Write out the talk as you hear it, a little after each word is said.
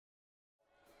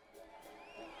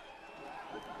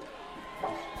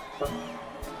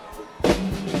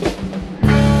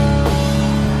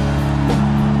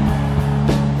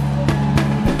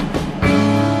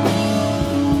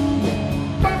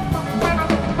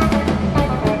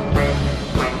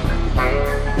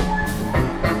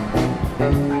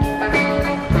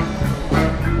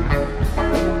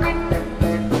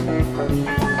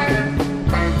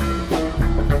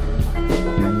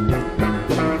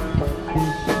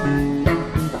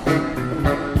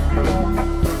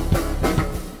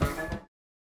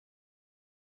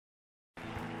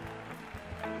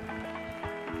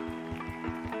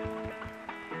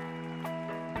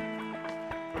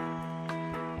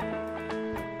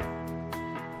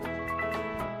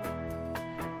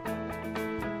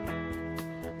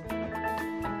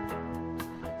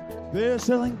They're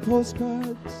selling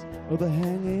postcards of the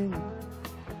hanging.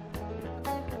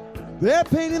 They're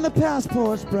painting the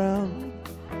passports brown.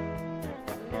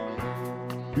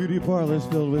 Beauty parlors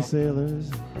filled with sailors.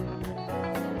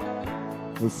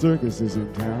 The circus is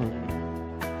in town.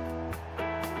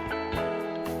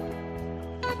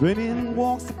 Then in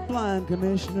walks the blind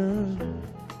commissioner.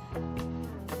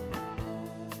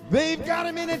 They've got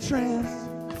him in a trance.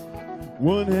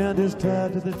 One hand is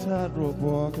tied to the tightrope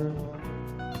walker.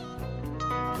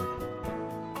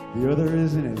 The other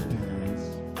is in his pants.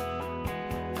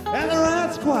 And the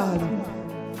rats quiet.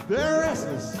 They're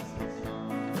restless.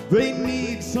 They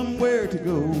need somewhere to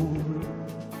go.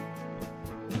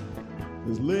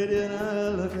 This lady and I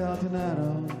look out tonight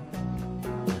on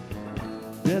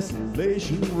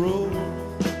Desolation Road.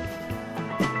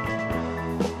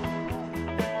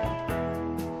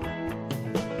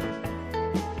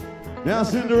 Now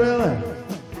Cinderella,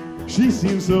 she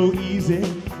seems so easy.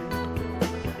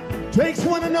 Takes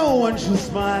one to know one, she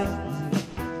smiles.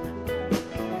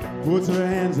 Puts her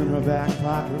hands in her back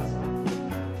pockets,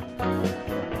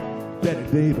 Betty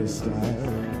Davis style.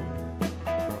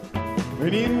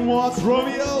 And in walks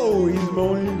Romeo, he's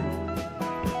moaning.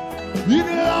 You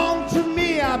belong to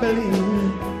me, I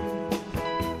believe.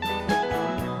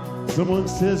 Someone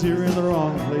says you're in the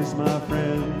wrong place, my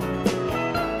friend.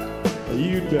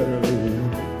 You'd better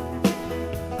leave.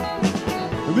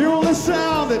 The only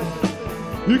sound that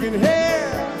you can hear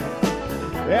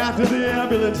after the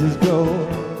ambulances go,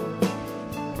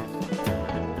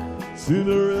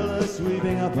 Cinderella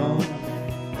sweeping up on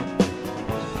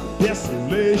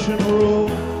Desolation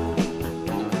Road.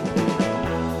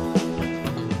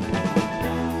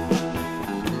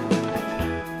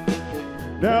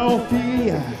 Now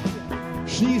Ophelia,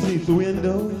 she's at the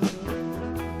window.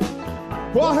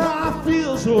 For her I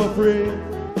feel so afraid.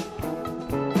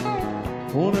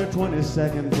 On her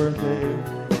 22nd birthday,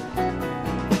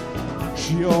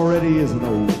 she already is an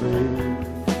old maid.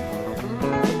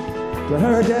 To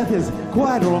her death is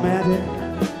quite romantic.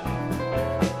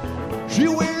 She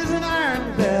wears an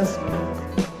iron vest.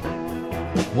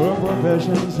 Her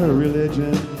profession's her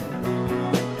religion.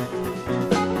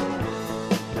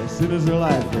 Her sin is her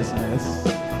lifelessness.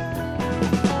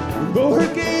 And though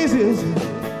her gaze is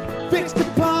fixed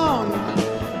upon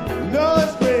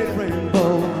no great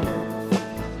rainbow,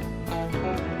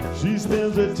 she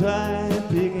spends her time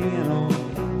peeking in on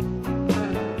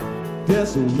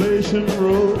Desolation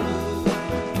Road.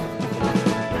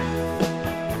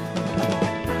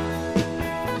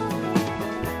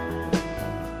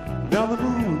 Now the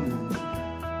moon,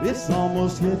 it's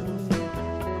almost hidden.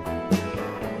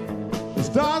 The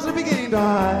stars are beginning to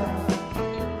hide.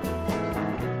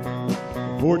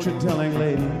 Fortune-telling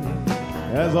lady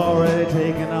has already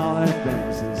taken all her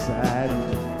things inside.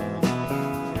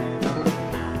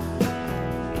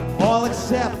 All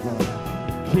except for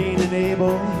Cain and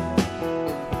Abel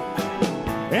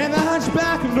and the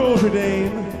hunchback of Notre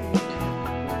Dame.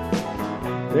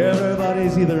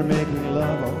 Everybody's either making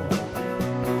love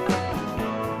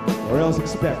or else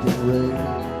expecting rain.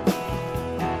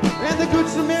 And the Good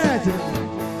Samaritan,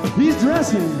 he's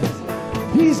dressing,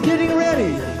 he's getting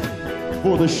ready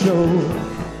for the show.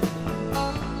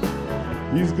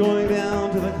 He's going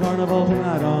down to the carnival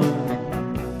tonight on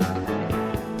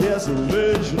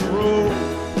Desolation Road.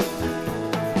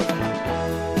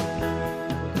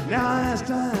 Now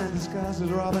Einstein disguised as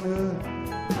Robin Hood,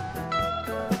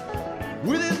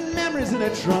 with his memories in a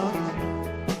trunk,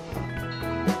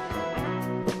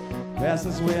 passed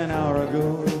this way an hour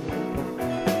ago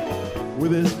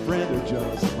with his friend a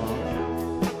jealous monk.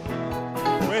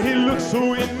 Well, he looked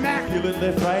so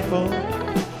immaculately frightful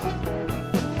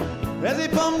as he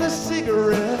bummed a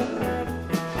cigarette,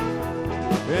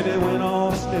 and he went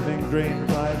off sniffing drain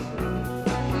pipes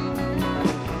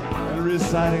and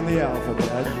reciting the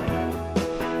alphabet.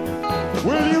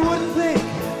 Well, you wouldn't think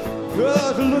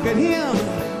to look at him,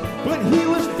 but he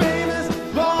was famous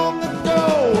long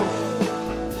ago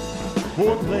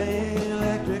for playing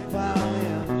electric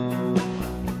violin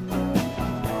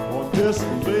on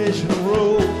Desolation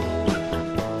Road.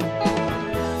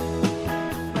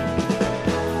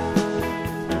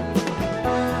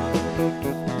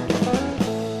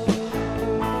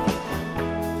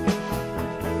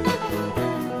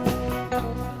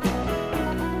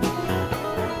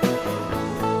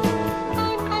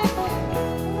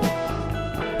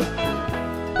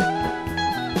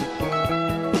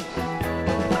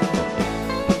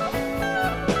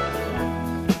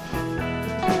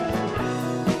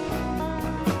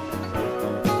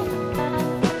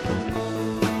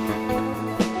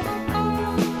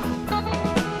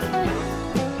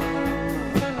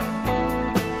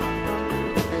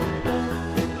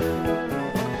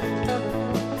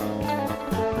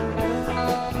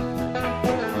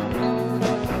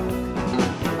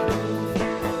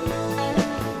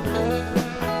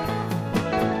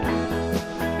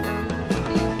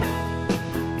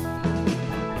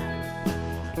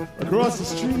 Across the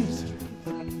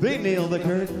street, they nail the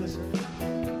curtains.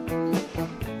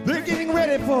 They're getting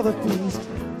ready for the feast.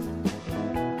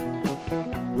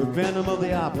 The Venom of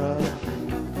the Opera,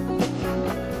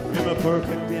 in the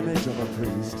perfect image of a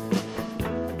priest.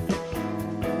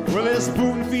 Well, they're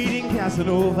spoon-feeding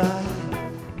Casanova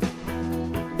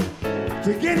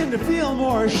to get him to feel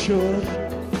more assured.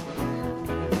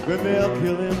 Then they'll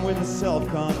kill him with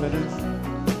self-confidence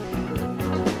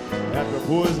after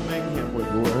poisoning him with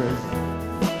words.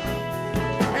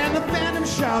 And the Phantom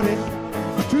shouted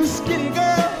to Skinny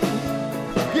Girl,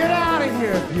 get out of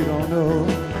here if you don't know.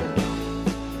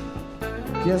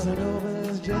 Casanova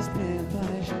is just being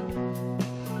punished,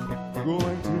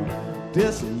 going to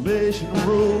Desolation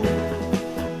Road.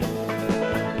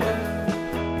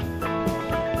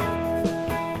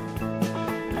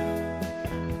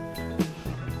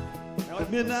 Now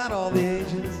at midnight, all the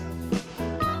agents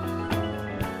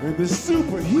and the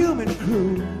superhuman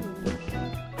crew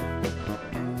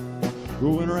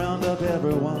go and round up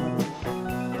everyone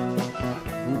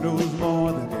who knows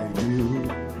more than they do.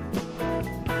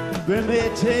 Then they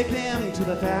take them to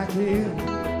the factory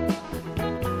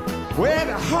where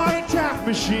the heart attack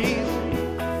machine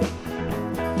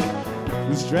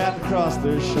is strapped across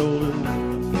their shoulders,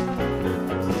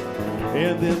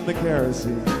 and then the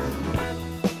kerosene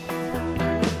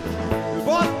is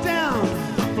brought down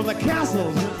from the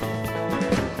castles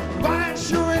by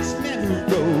insurance men who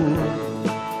go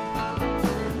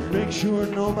make sure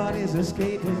nobody's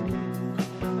escaping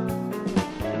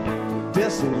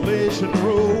Desolation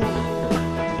Road.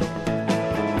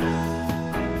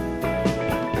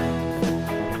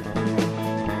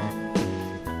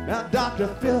 Now Dr.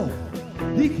 Phil,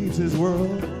 he keeps his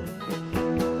world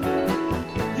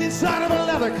inside of a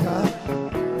leather cup.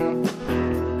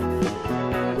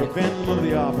 The Venom of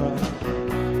the Opera,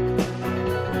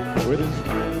 with his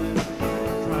friend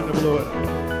trying to blow it.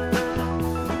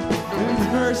 And his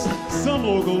nurse, some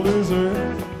local loser,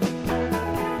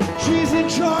 she's in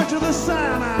charge of the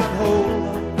cyanide hole.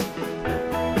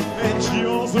 And she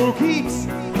also keeps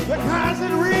the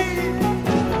cousin Reed.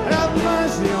 Have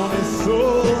mercy on his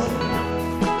soul.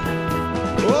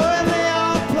 Oh, and they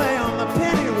all play on the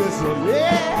penny whistle,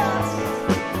 yes.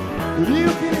 But you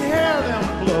can hear them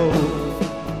blow.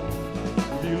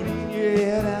 If you lean your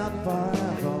head out far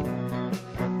enough on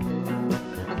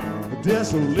the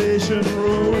Desolation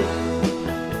Road.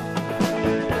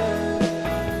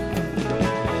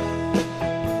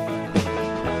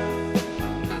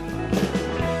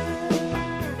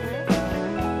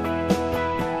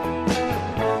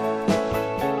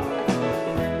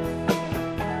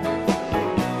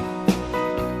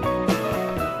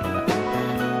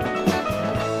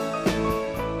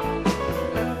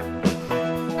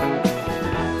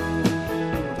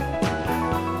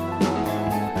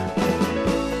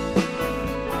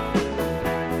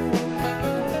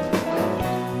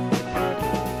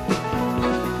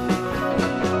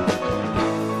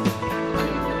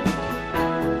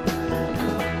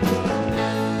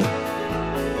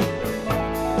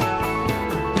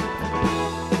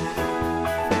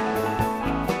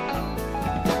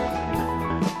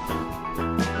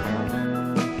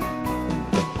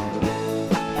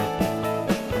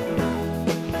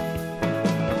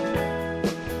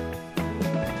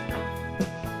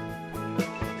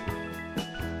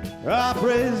 Ah,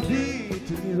 praise be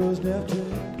to Nero's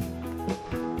Neptune.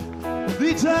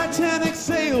 The Titanic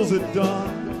sails at dawn.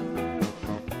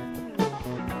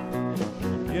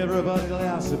 Everybody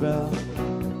laughs about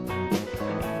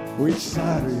which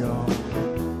side are you on.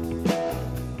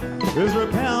 There's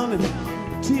Pound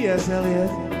and T.S.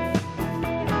 Eliot.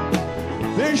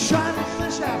 They're shining in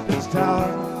the Shafters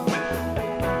Tower,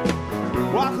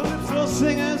 while calypso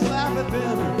singers laugh at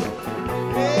them.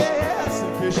 Yes,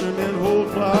 and fishermen hold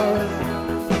flowers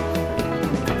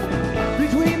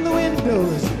between the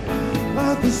windows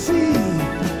of the sea,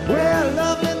 where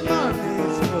lovely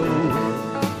mermaids float.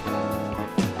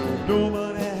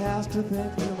 Nobody has to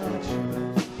think too much.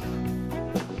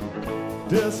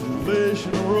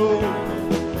 Desolation Road.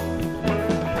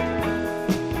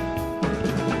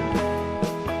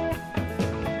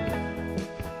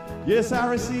 Yes, I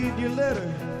received your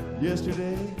letter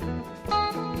yesterday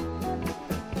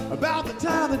about the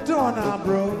time the doorknob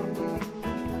broke.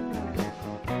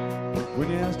 When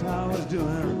you asked how I was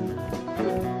doing,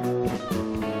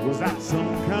 was that some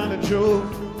kind of joke?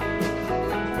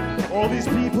 All these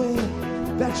people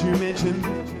that you mentioned,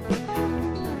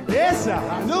 yes,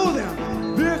 I know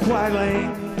them, they're quite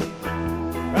lame.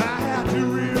 I have to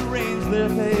rearrange their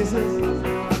faces,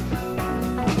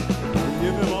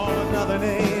 give them all another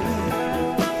name.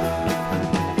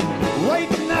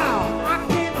 Right now, I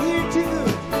can't hear too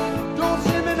good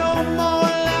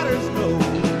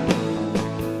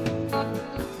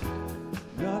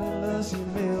dusty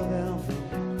mail down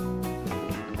from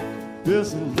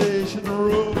Desolation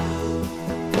Road.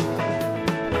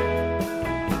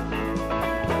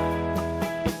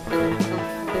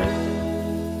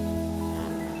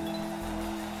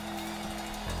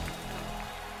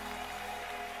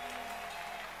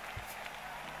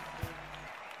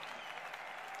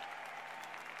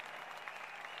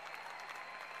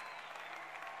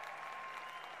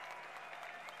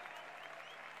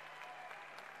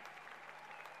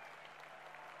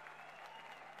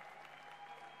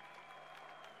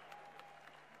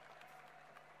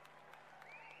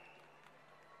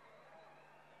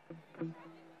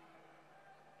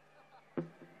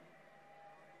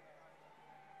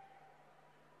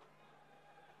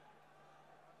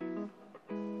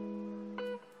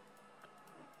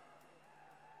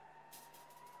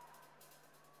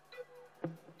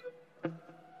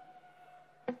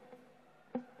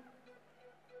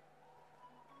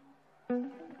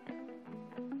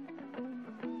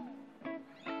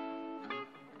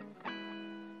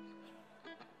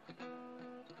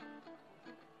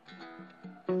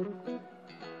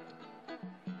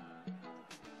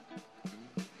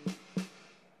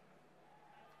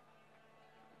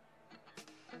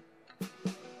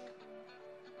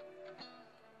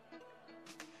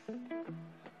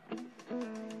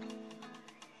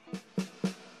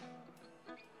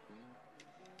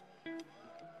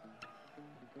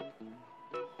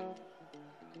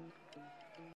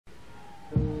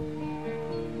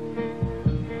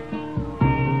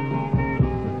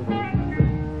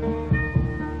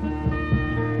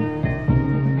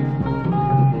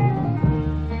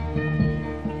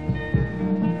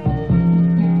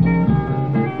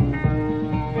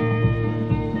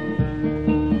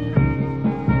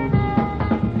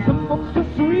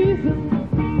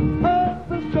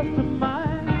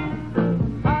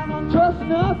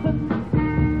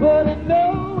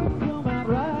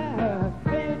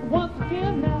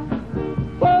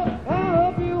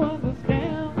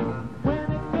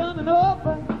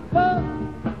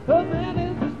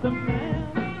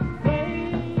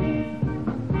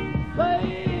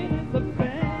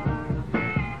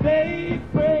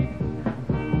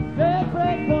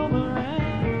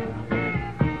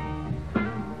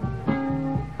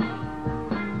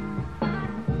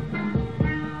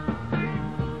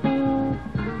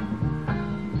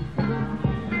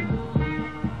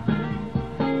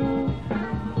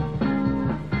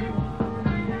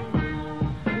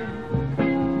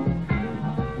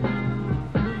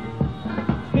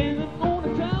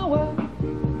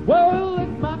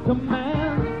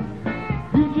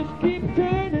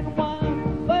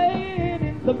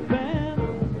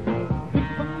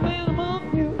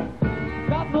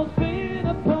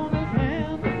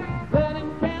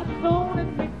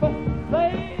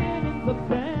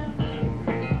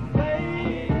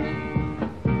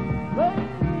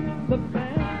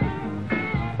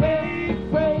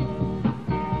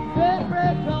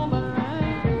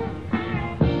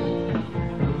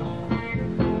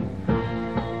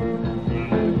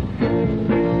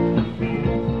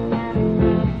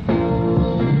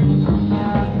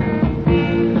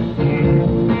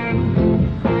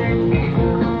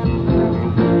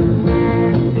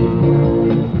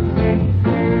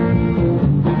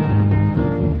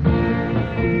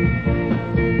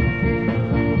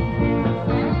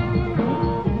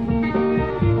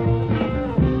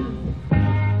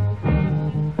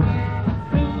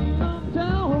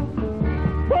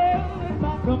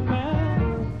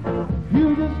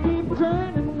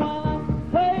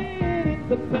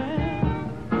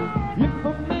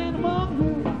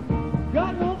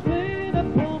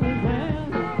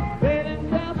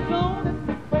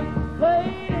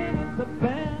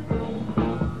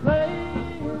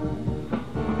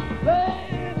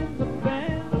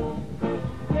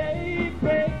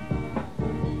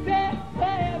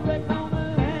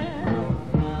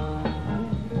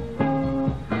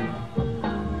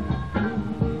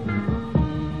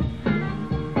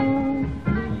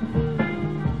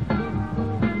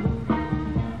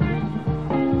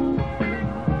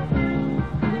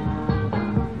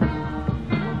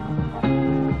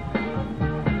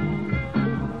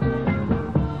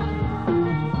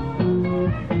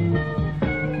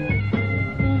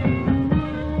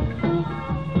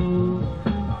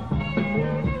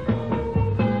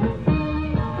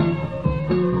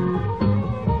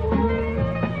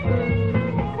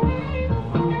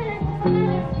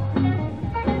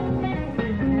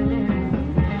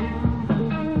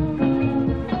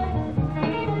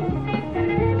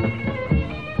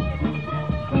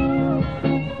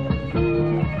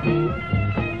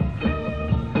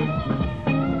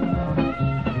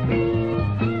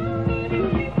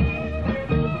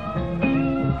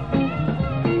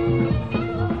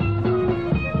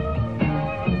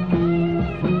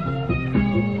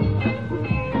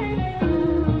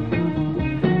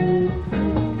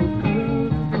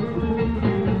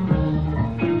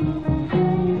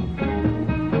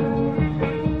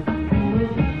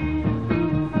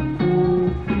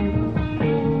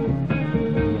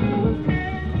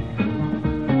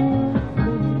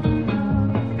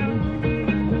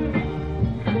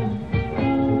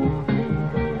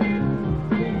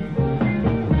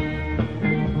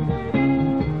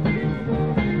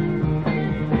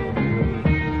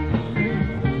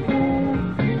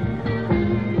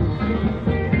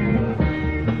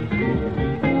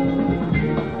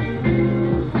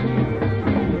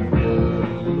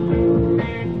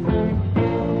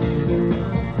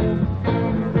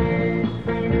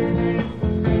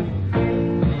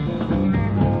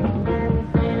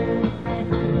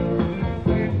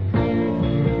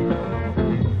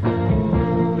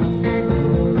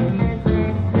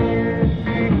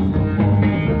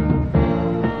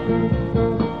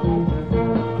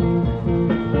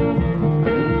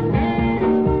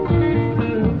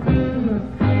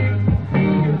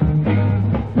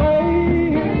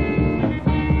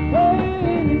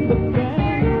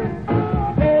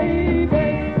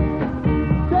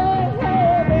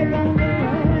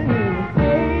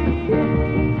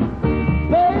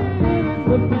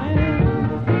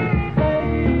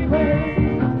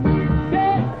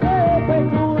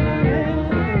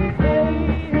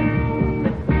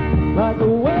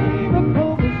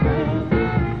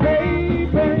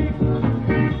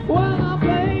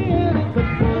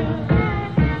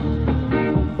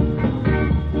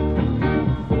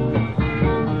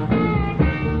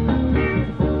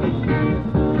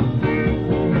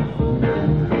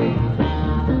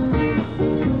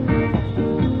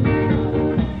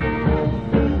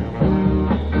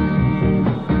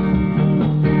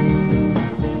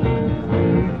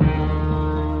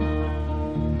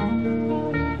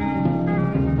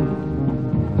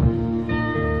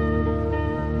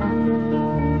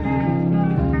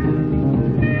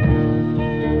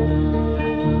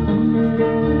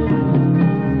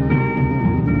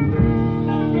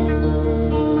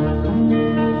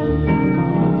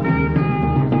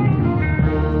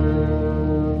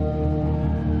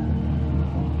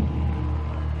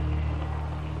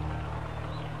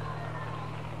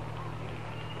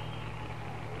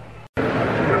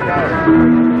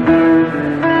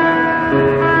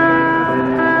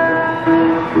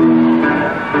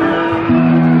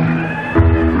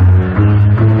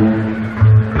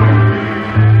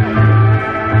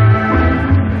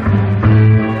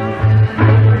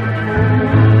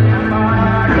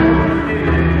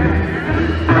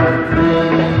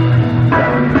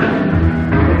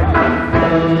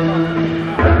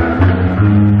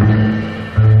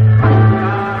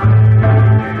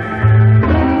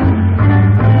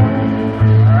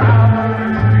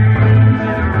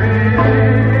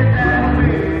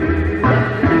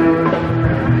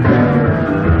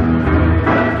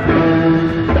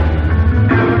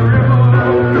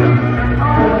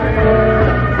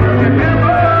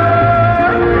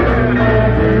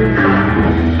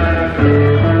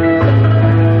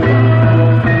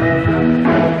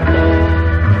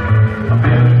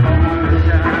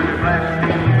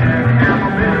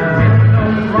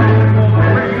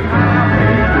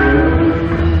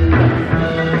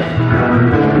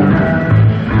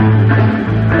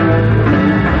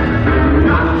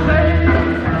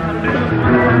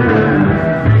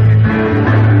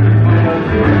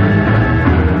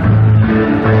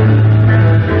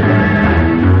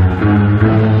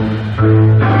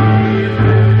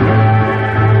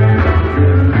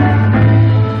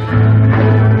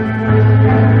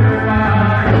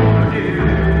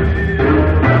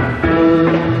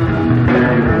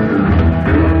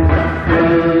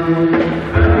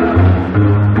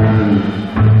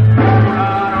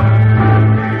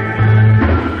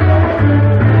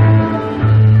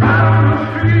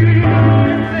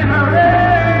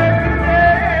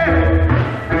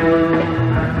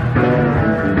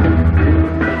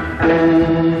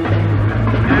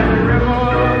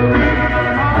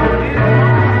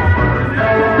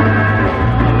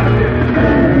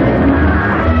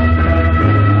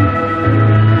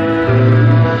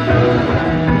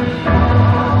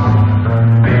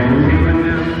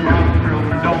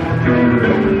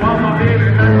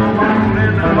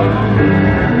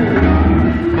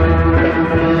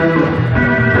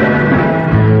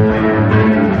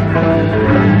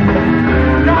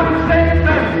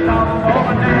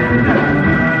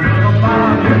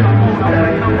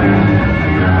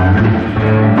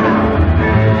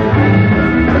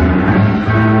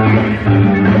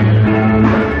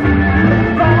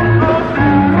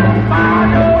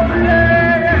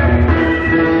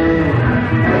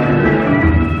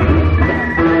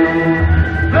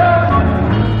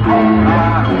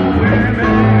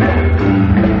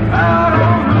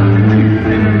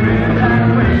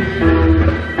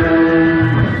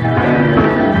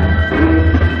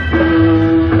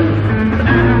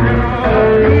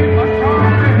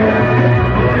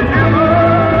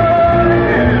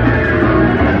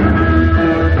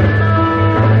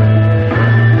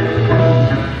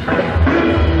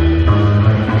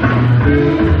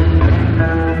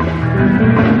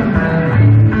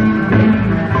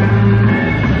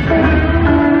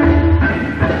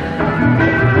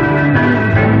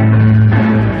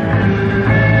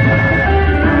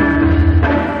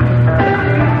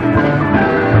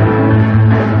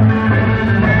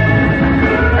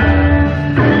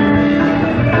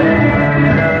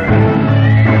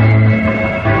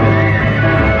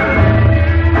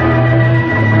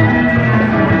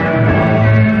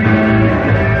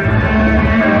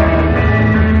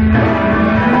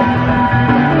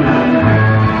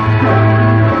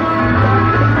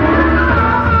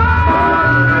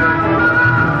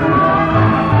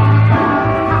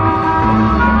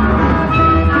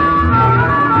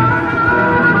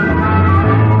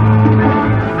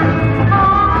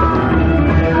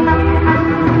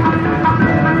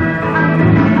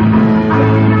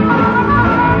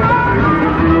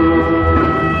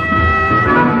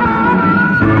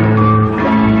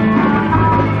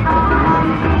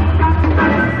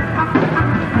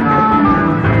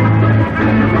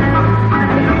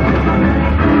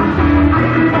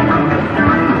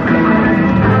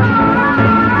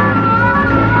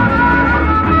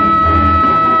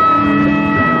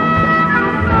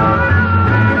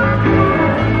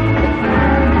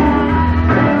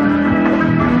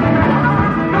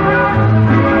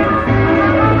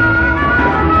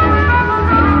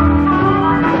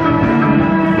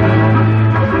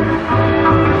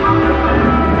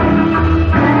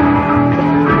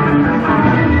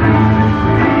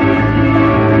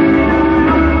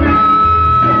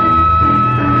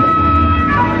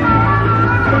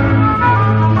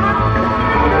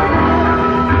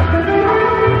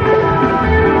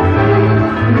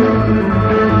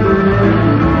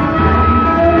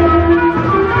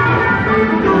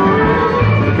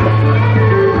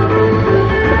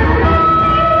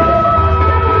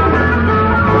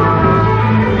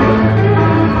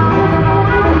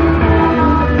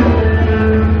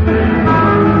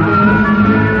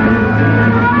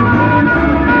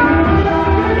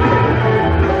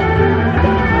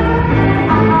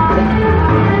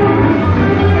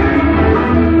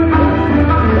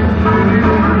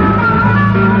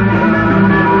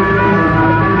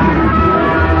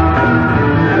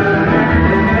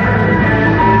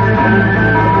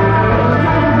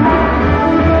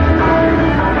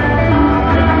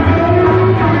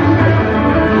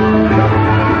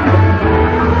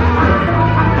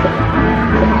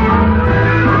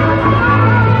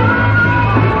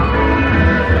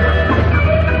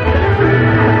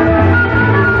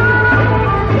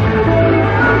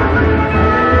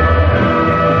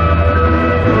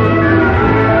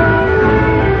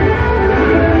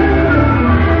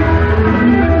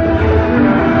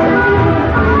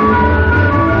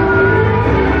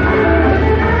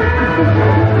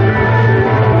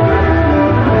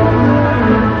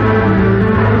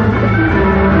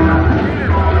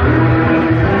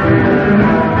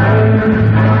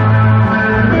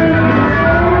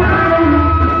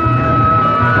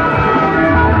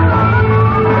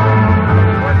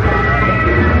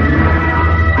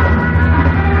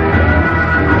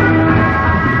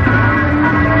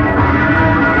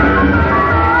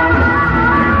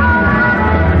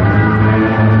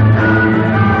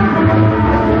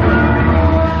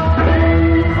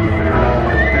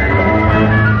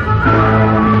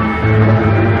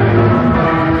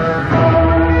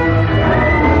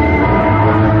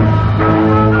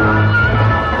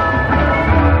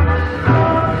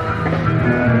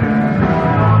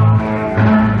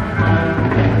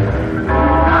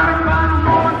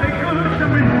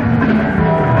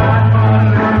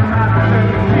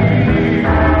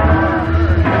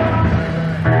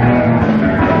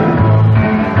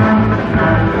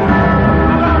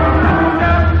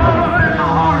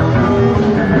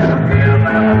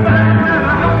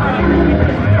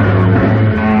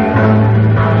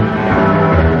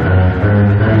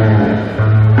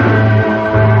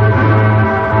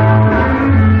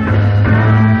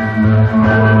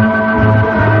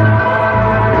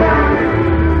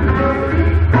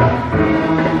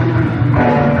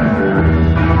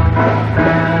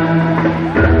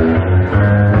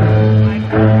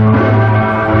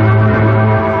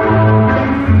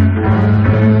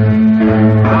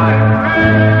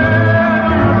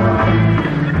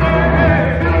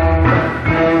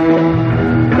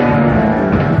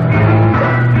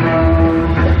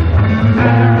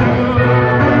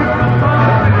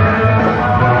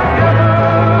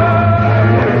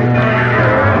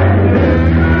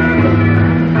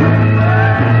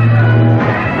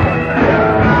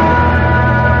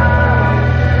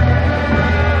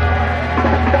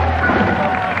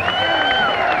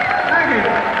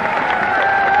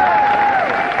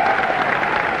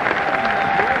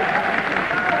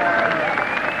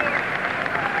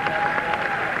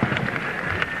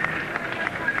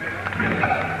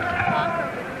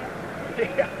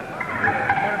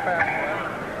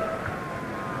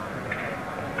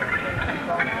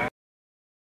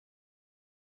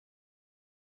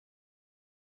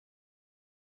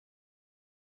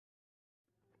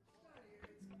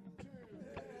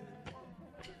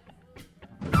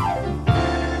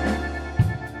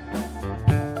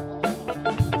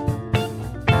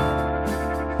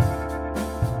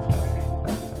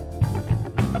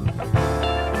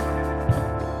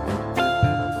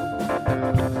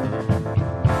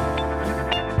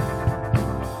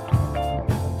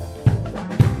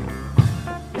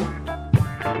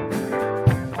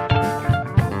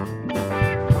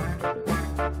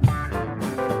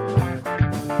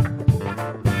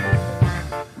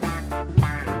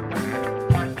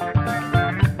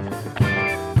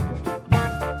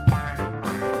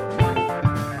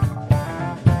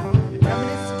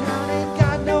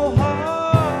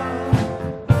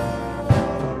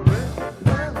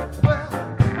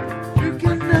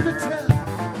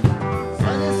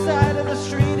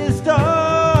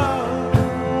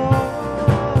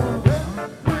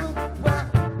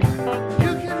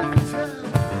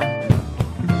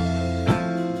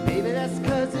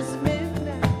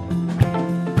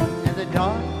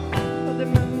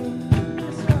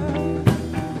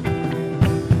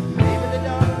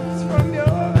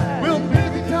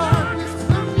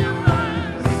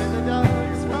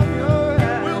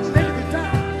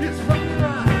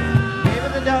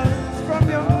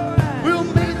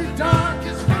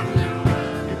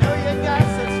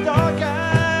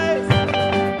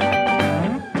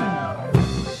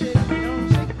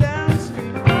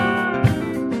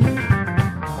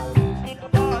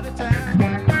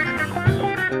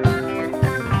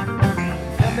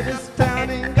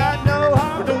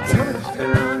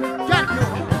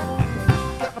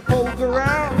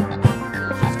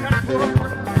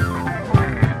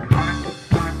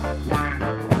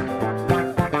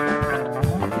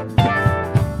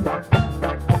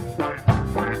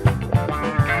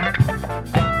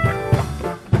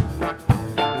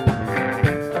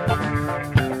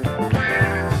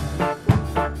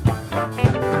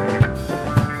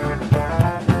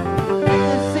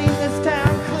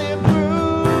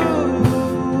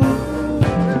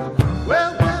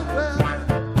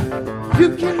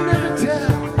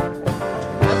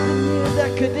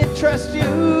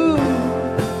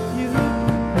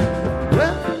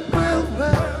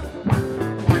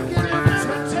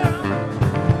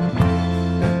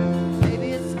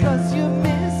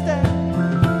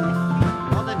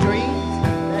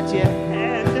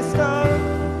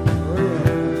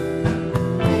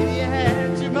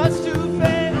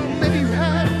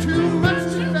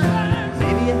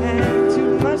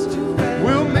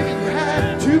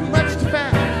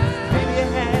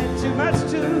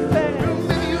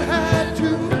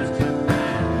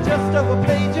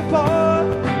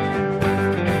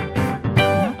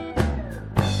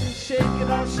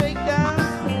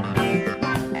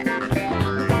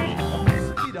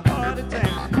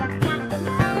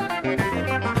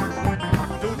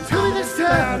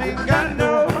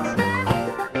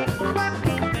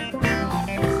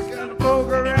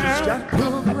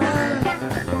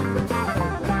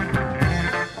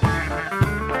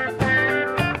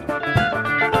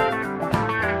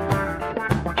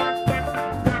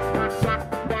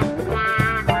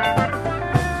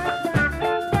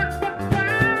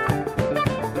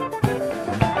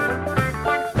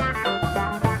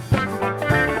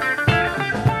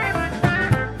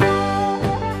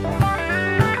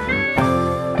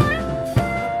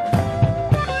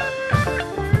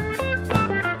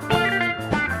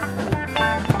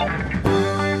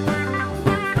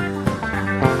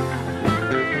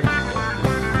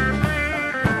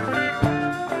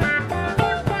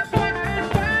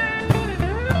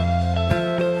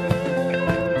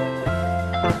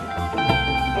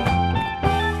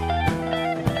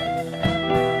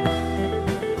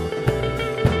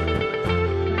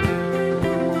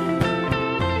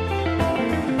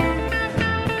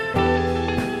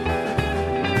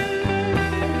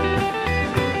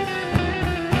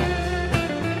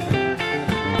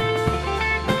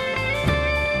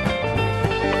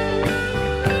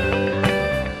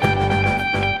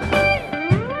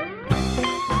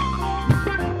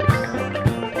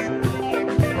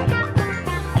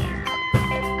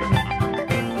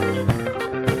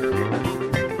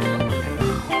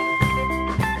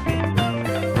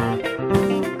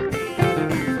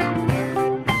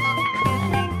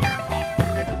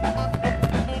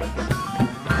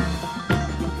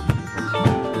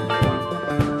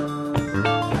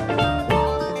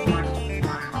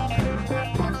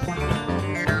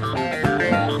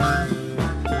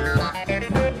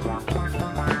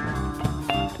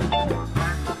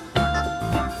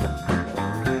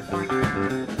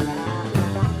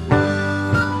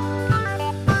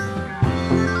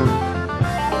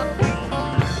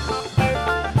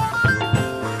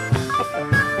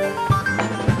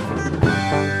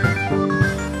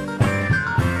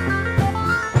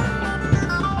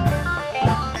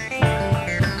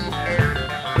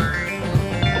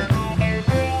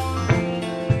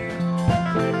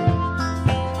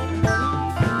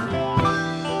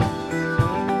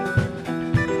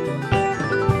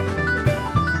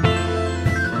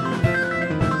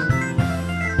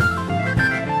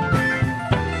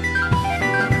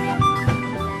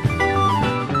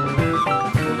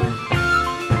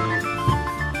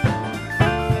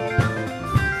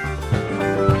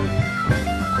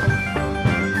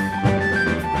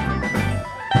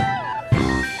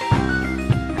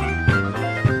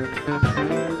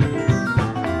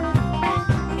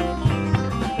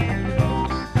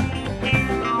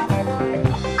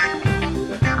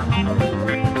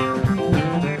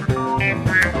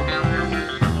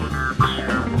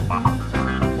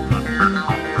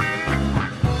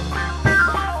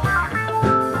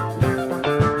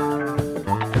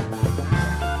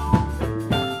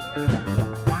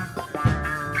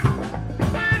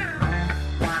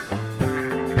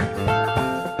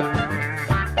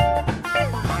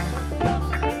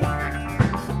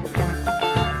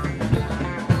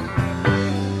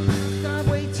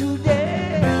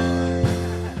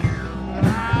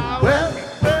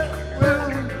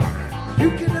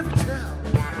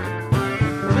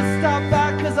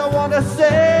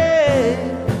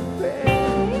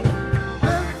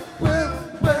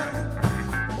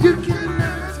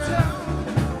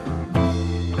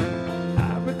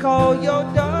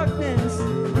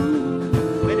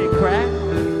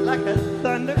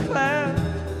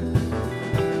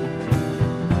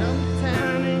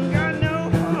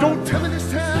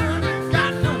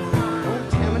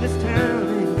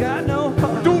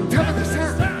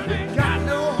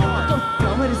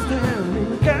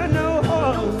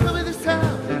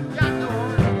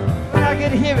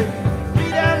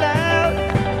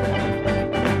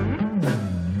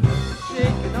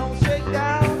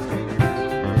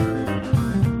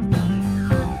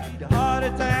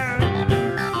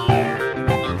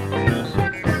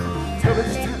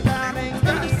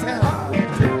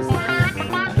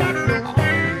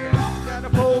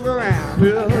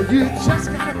 You just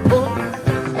gotta pull around.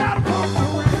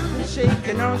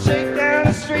 Shaking on Shakedown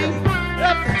the street.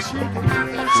 Up and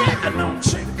shaking on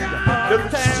Shakedown the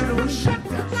town.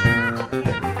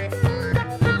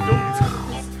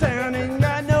 Town ain't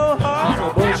got no heart.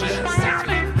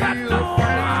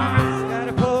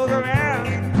 Gotta pull around.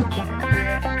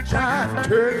 Just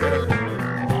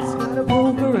gotta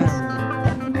pull around.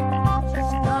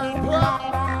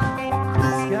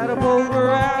 Gotta poke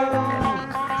around.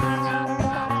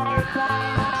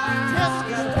 Just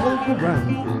gotta poke around.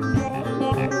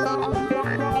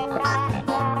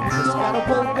 Just gotta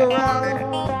poke around.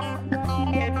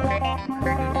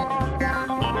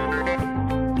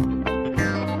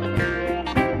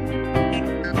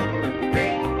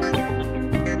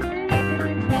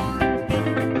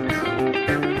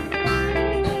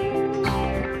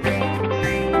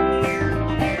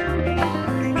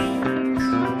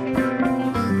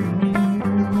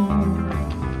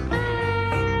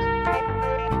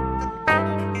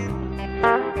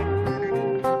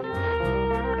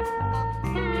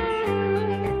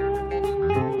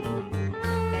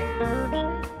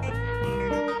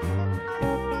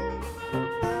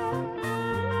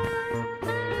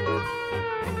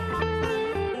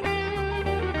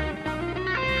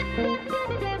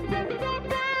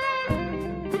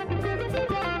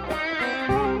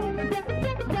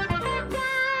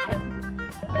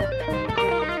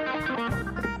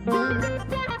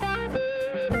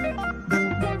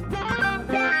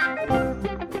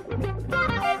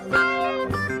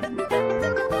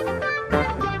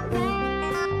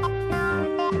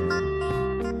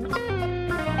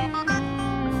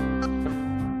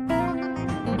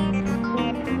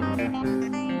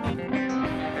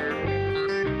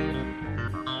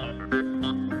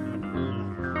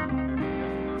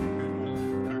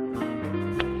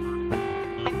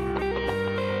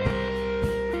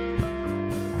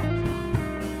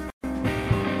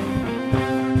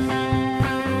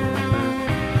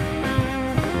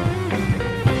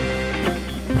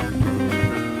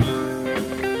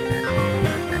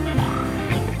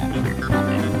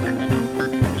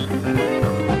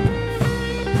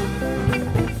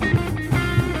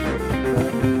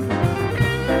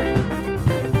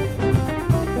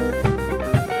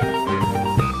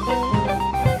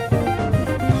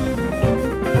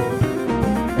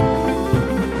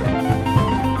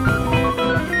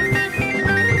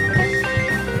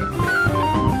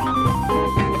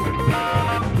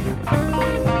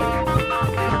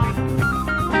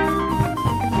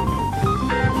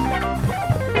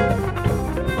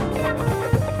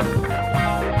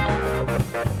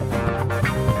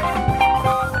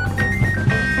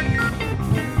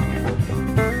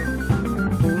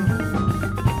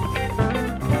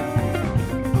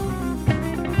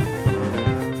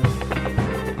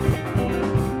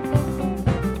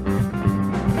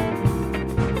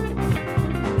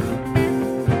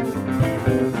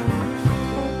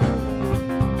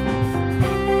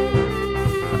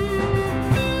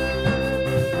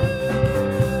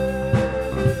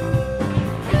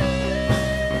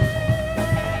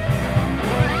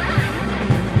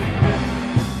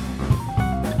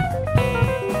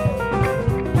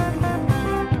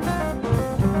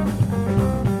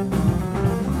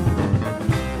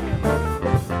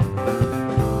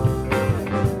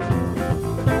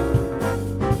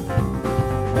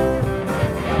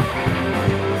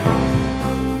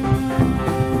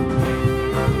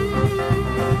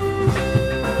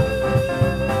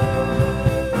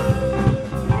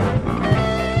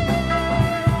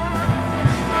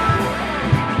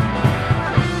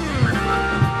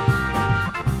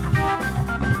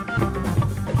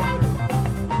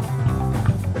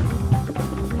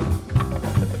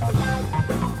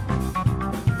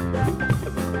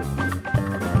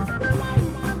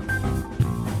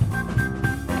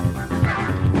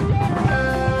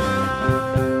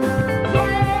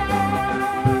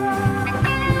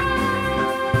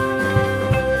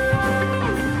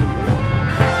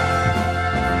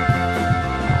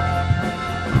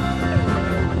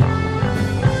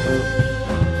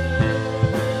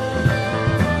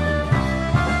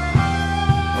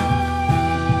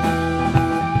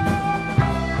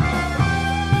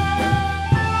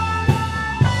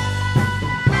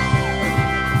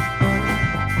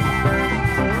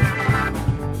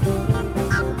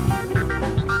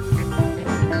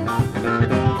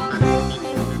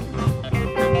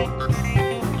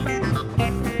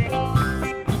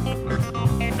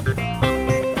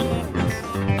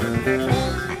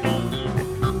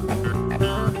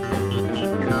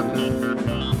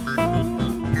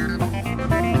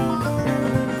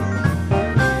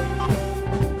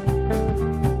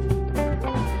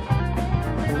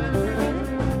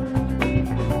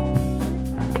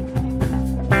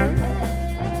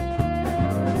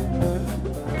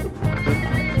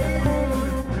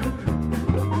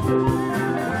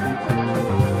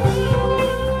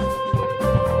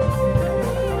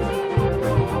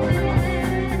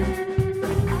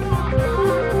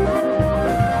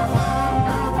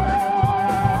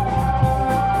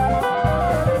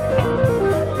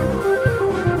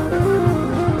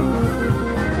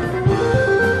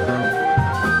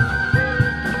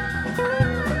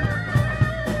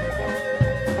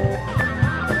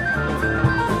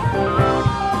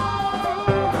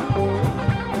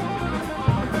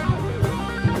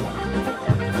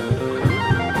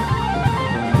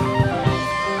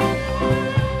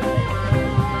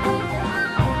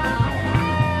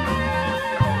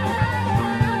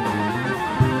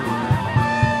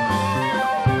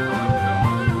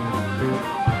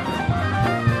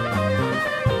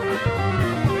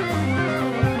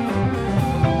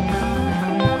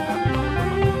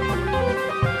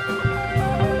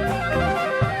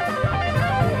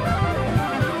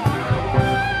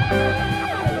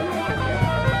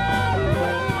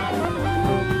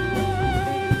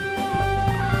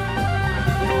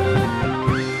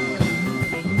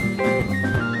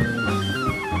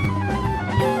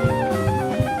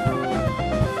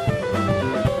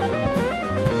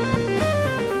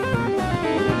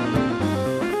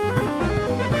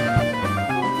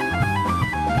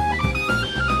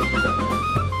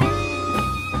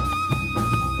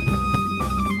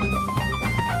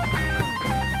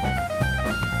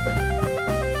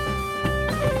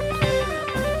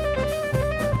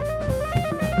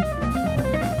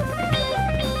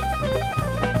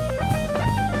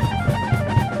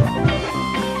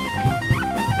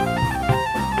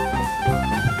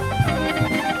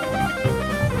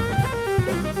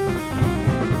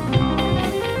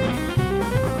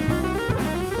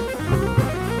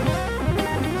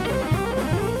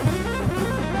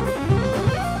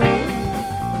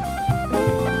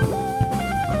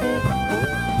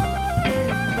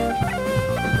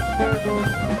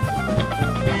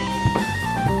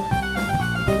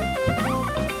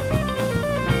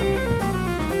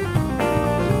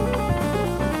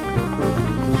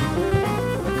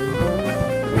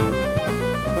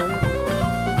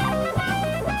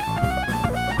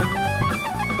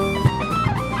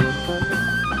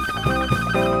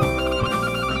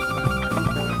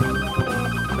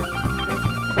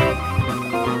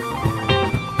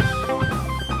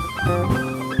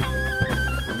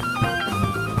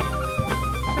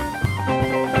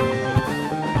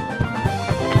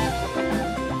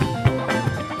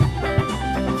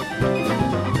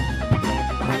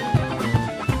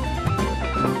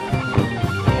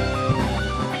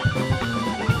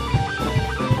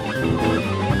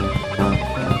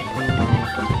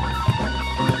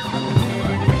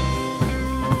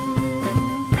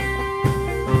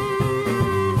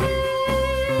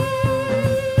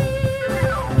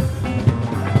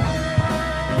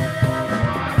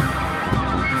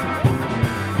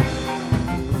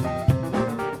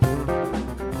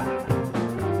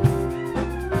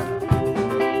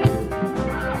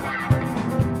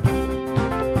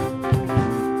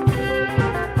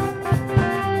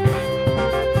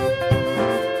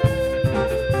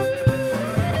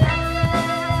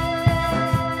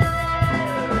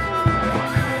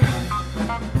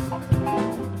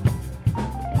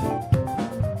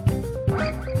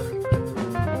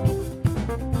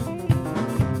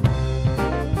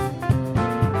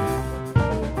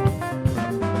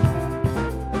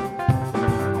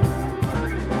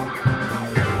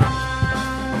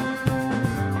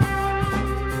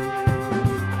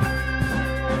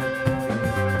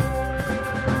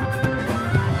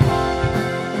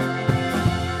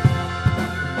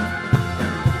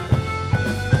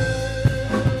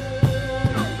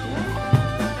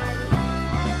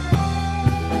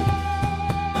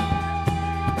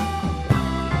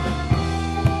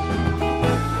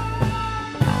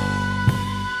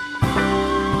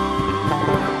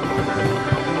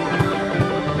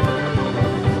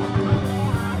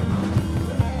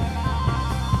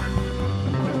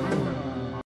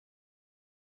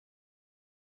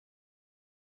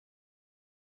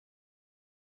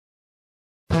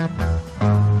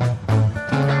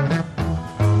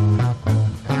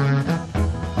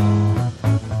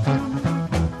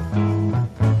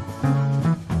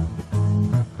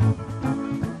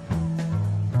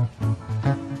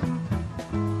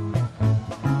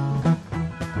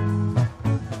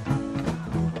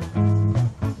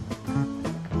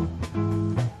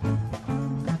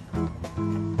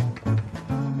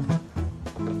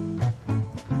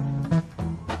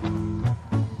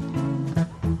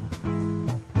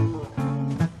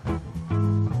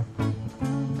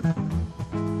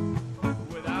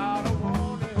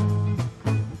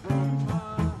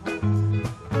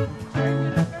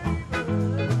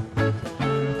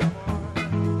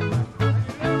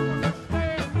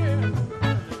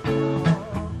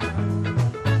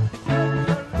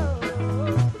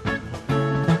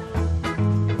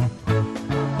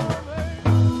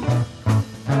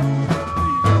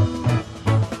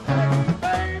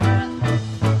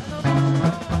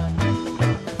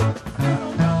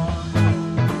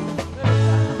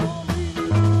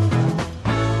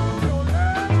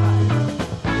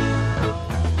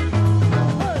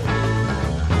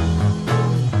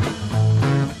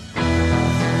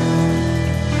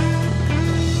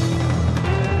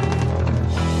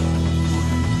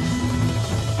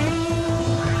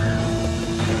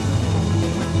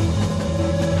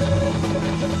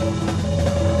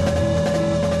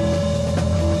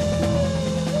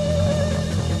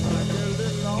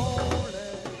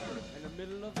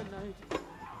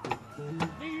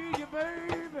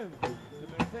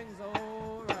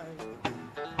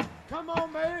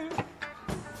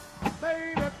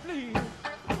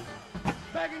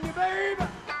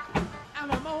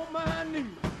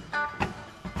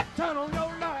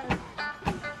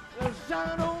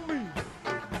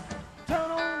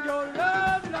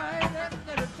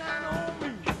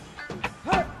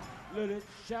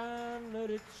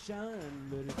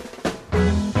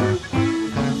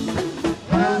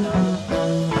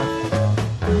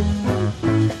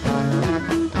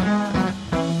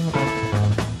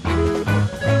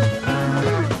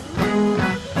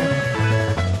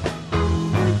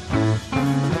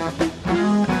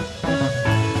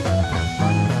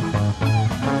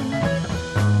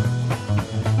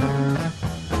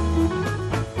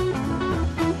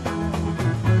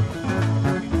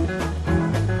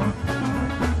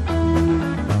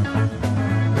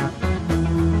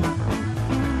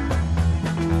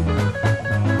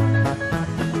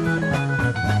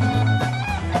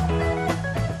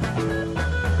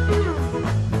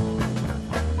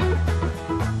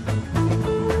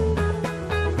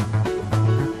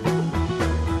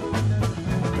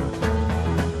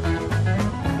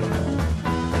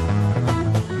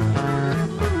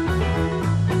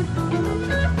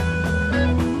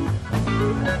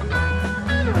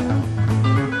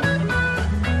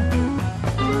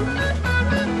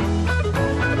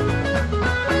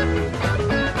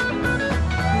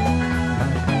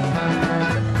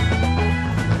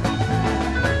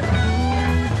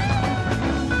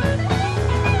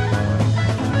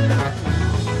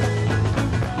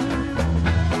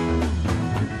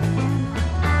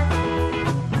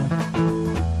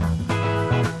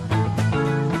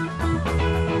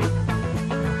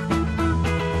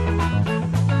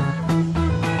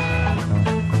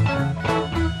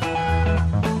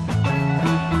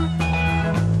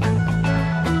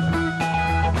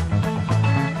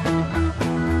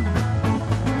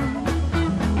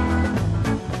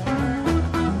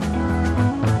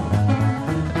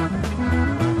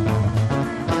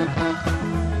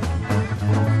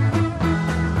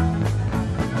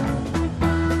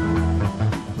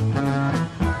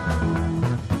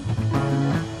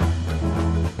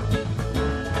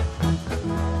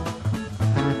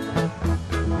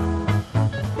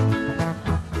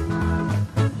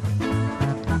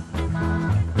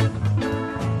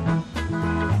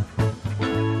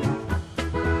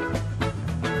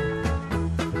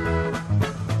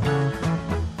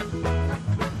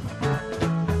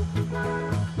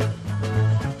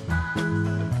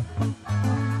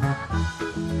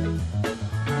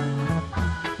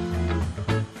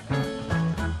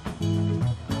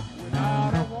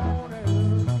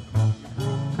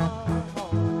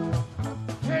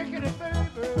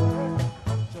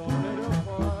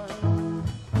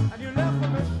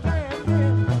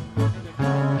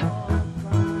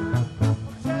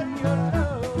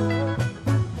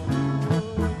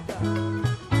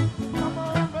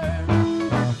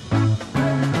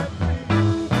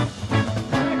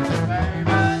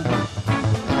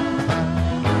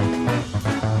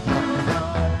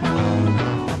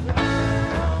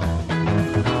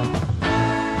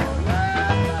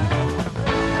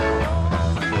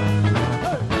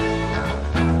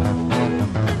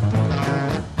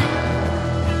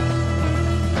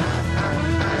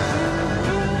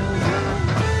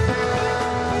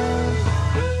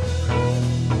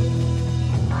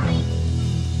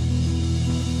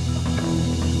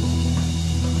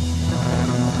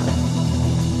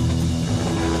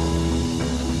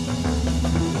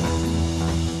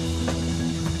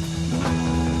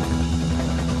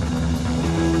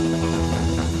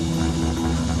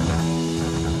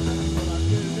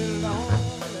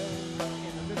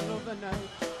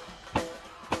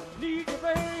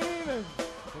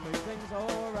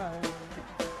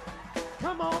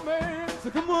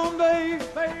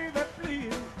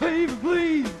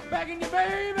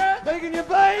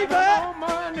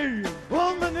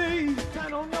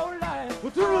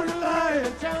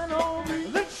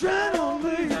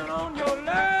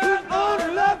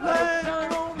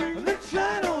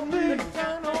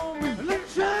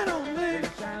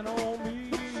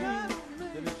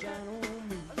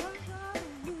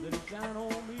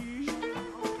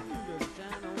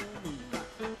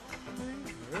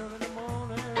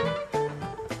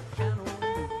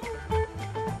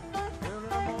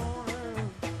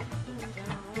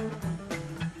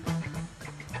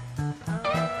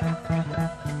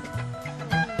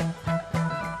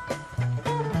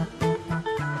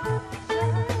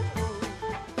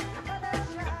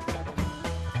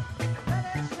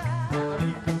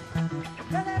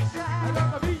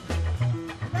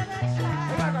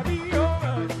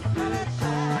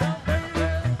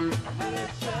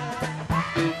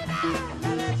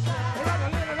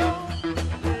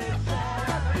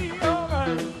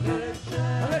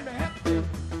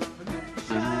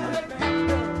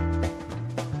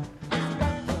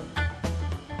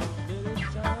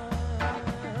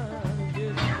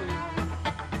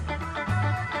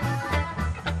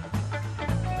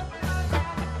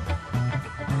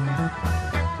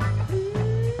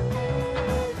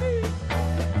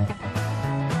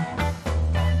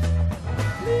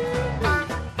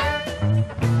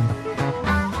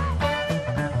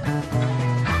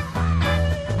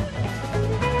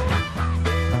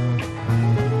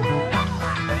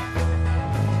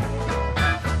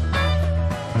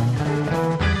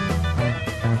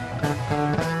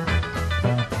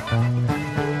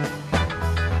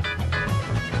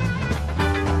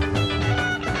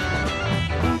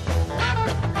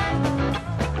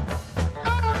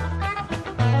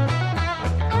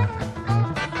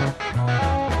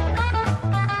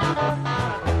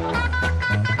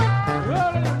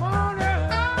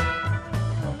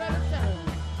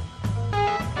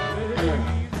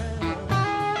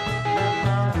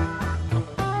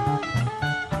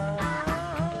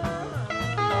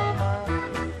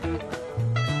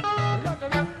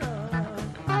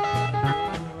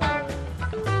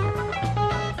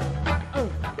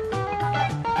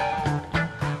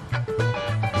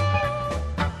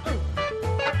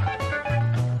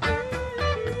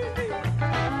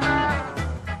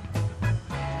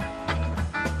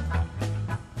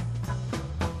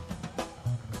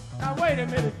 Wait a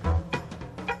minute.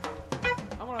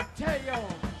 I'm gonna tell y'all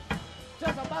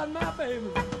just about my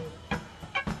baby.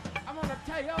 I'm gonna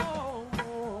tell y'all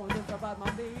just about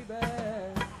my baby.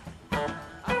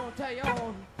 I'm gonna tell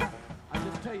y'all, I'll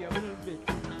just tell you a little bit.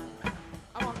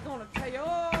 I'm not gonna tell you,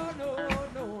 oh,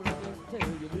 no, I'll just tell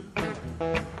you a little bit.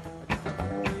 Just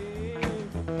about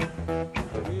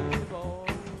the way, boy.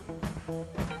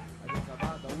 Just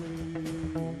about the way.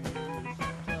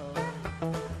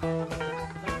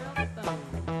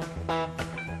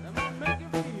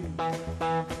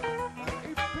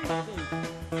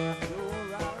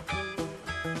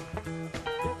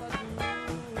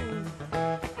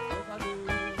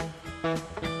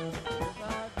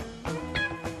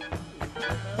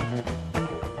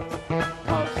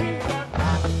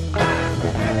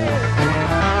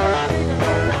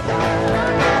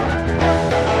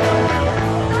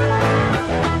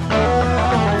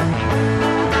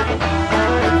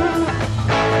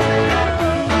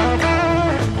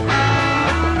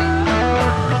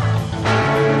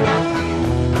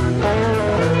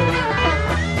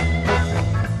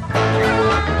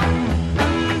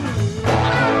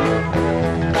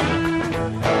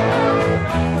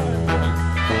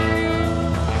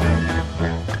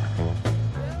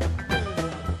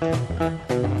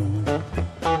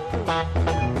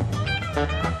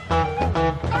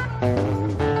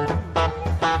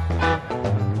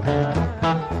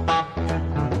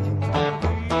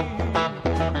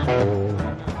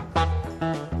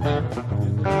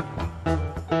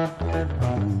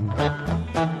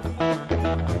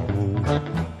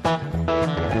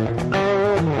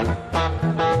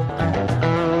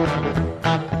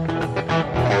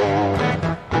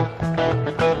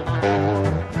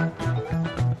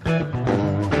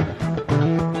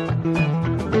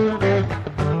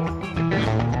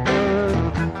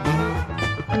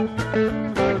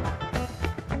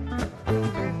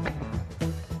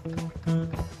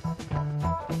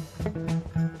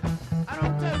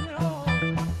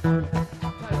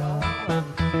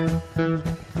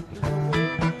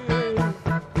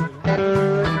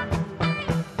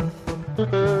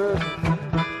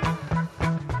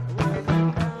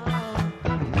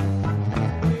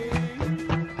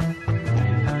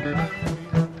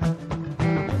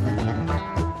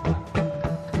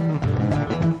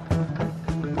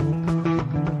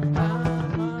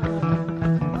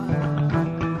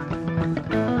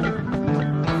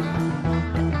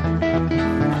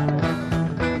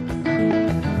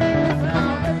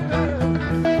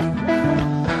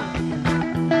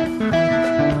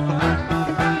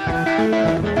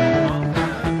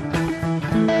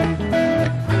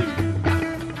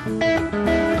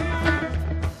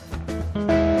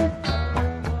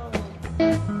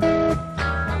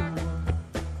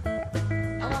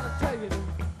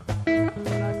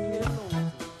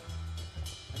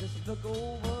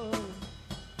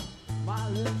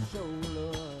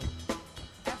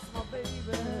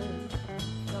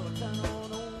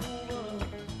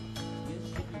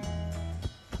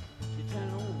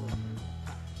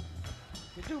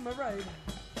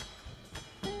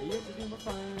 Yes, you do my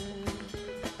fine.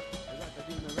 I got to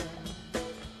do my right.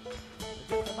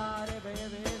 Just about every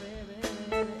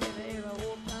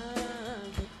old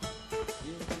time. Yes,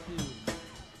 you do.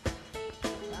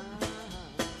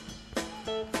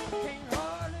 Can't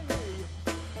hardly hear you.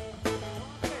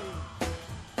 Okay.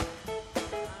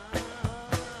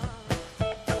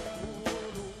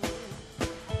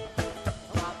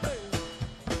 My baby,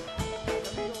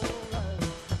 that'll be alright.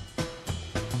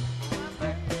 My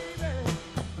baby,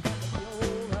 that'll be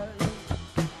alright.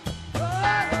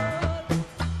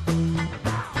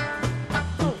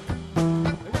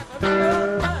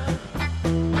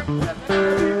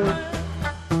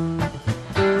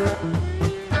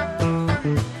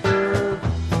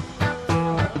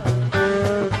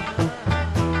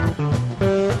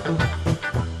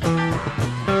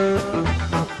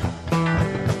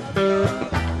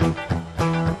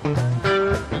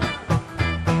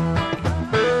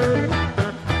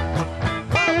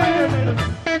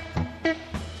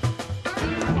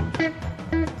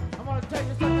 I'm gonna tell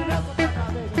you something else about my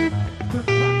baby.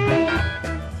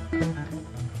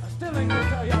 I still ain't gonna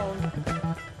tell y'all,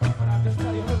 but I'll just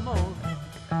tell you a little more.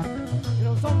 You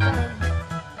know, sometimes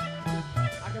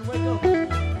I can wake up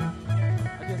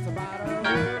just about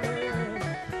early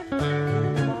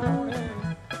in the morning,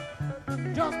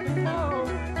 just before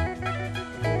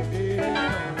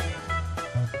yeah.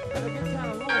 And I get kind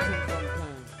of lonesome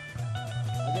sometimes.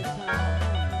 I get kind of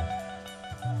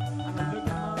lonely. And I look at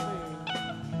my baby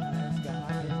and ask her how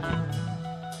they doing.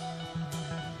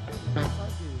 Yes, I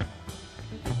do.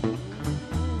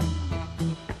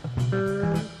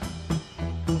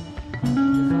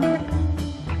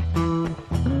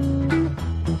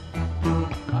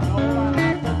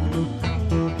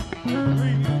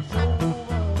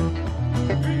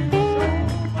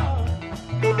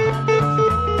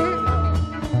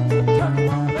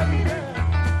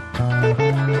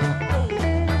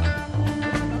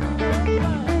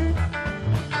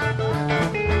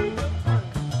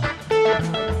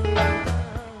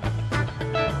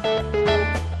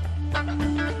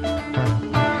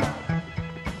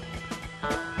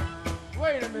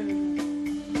 Wait a minute.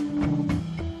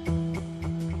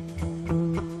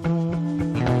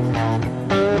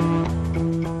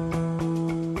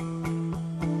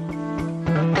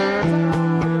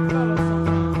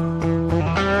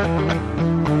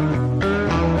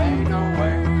 Ain't no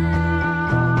way.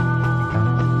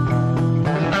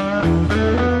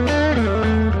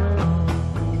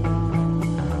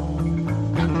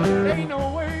 Ain't no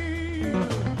way.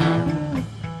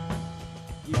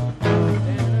 You can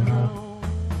stand around.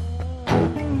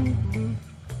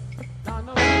 Now I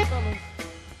know some fellas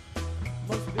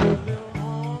must be a little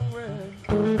hungry.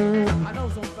 I know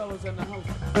some fellas in the house.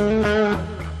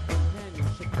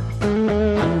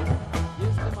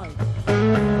 Yes, they might.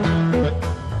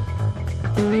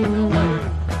 Ain't no way.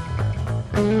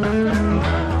 Stand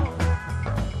around.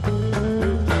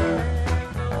 Put your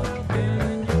hands up in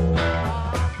your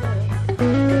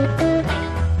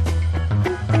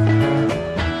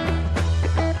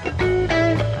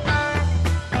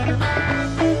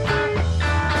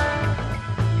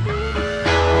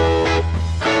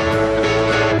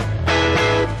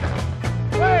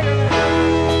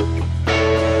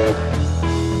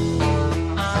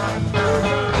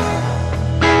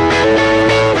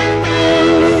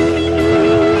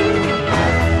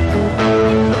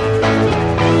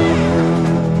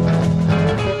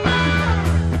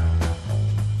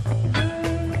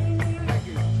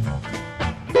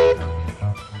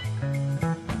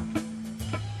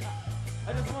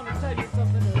I just want to tell you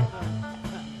something that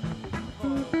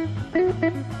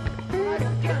when I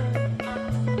get kind of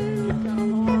hungry,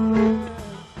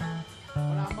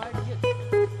 when I might get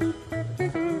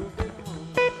just a little bit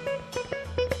hungry,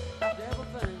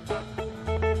 after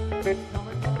everything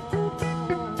coming on,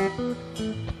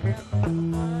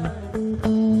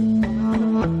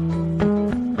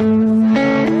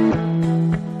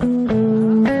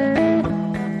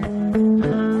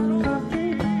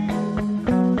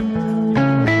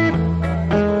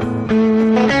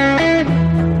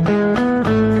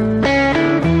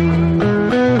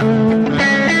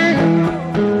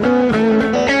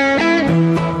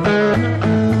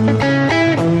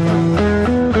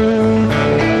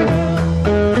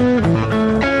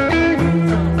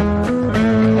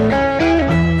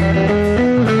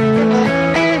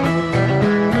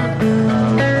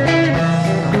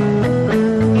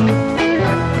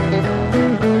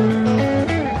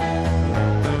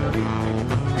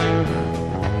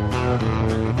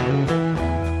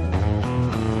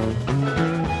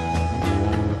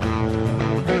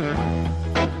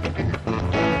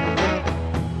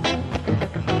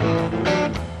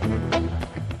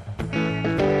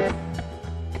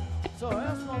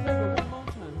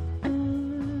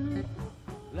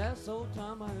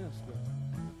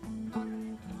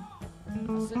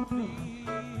 I said, please,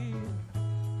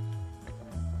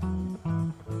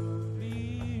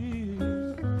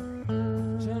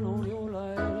 shine on your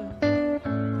light,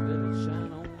 let it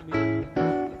shine on me.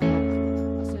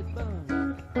 I said, burn,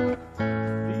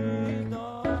 please,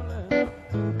 darling.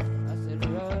 I said,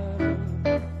 right,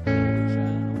 let it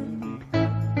shine on me.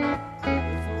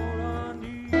 That's all I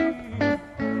need,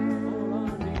 all I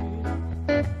need.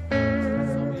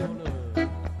 Some of your love,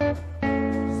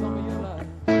 some of your life.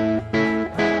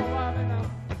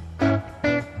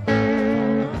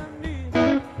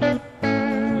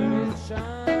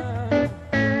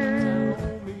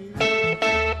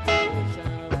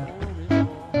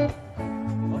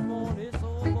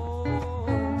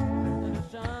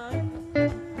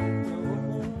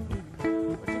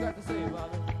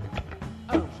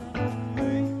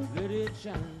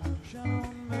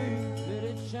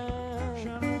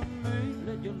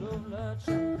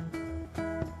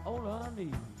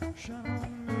 Shine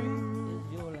on me, is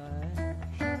your light.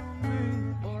 Shine on me,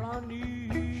 all I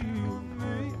need. Shine on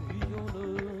me, is your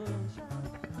love.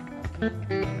 Can't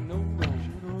do no wrong.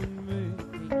 Shine on me,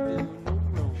 can't do no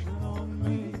wrong. Shine on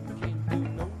me, can't do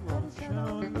no wrong. Shine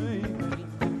on me,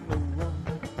 can't do no wrong.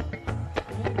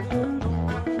 Can't do no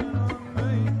wrong. Shine on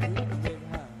me, get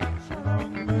high. Shine on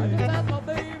me, I just asked my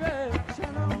baby.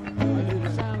 Shine on me, I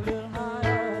just shine a little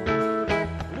higher,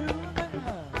 little bit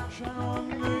higher. Shine on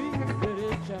me.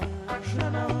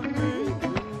 Shine on me,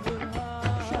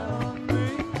 shine on me,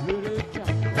 let it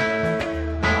shine.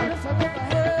 I just have to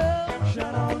hell.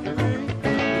 Shine on me,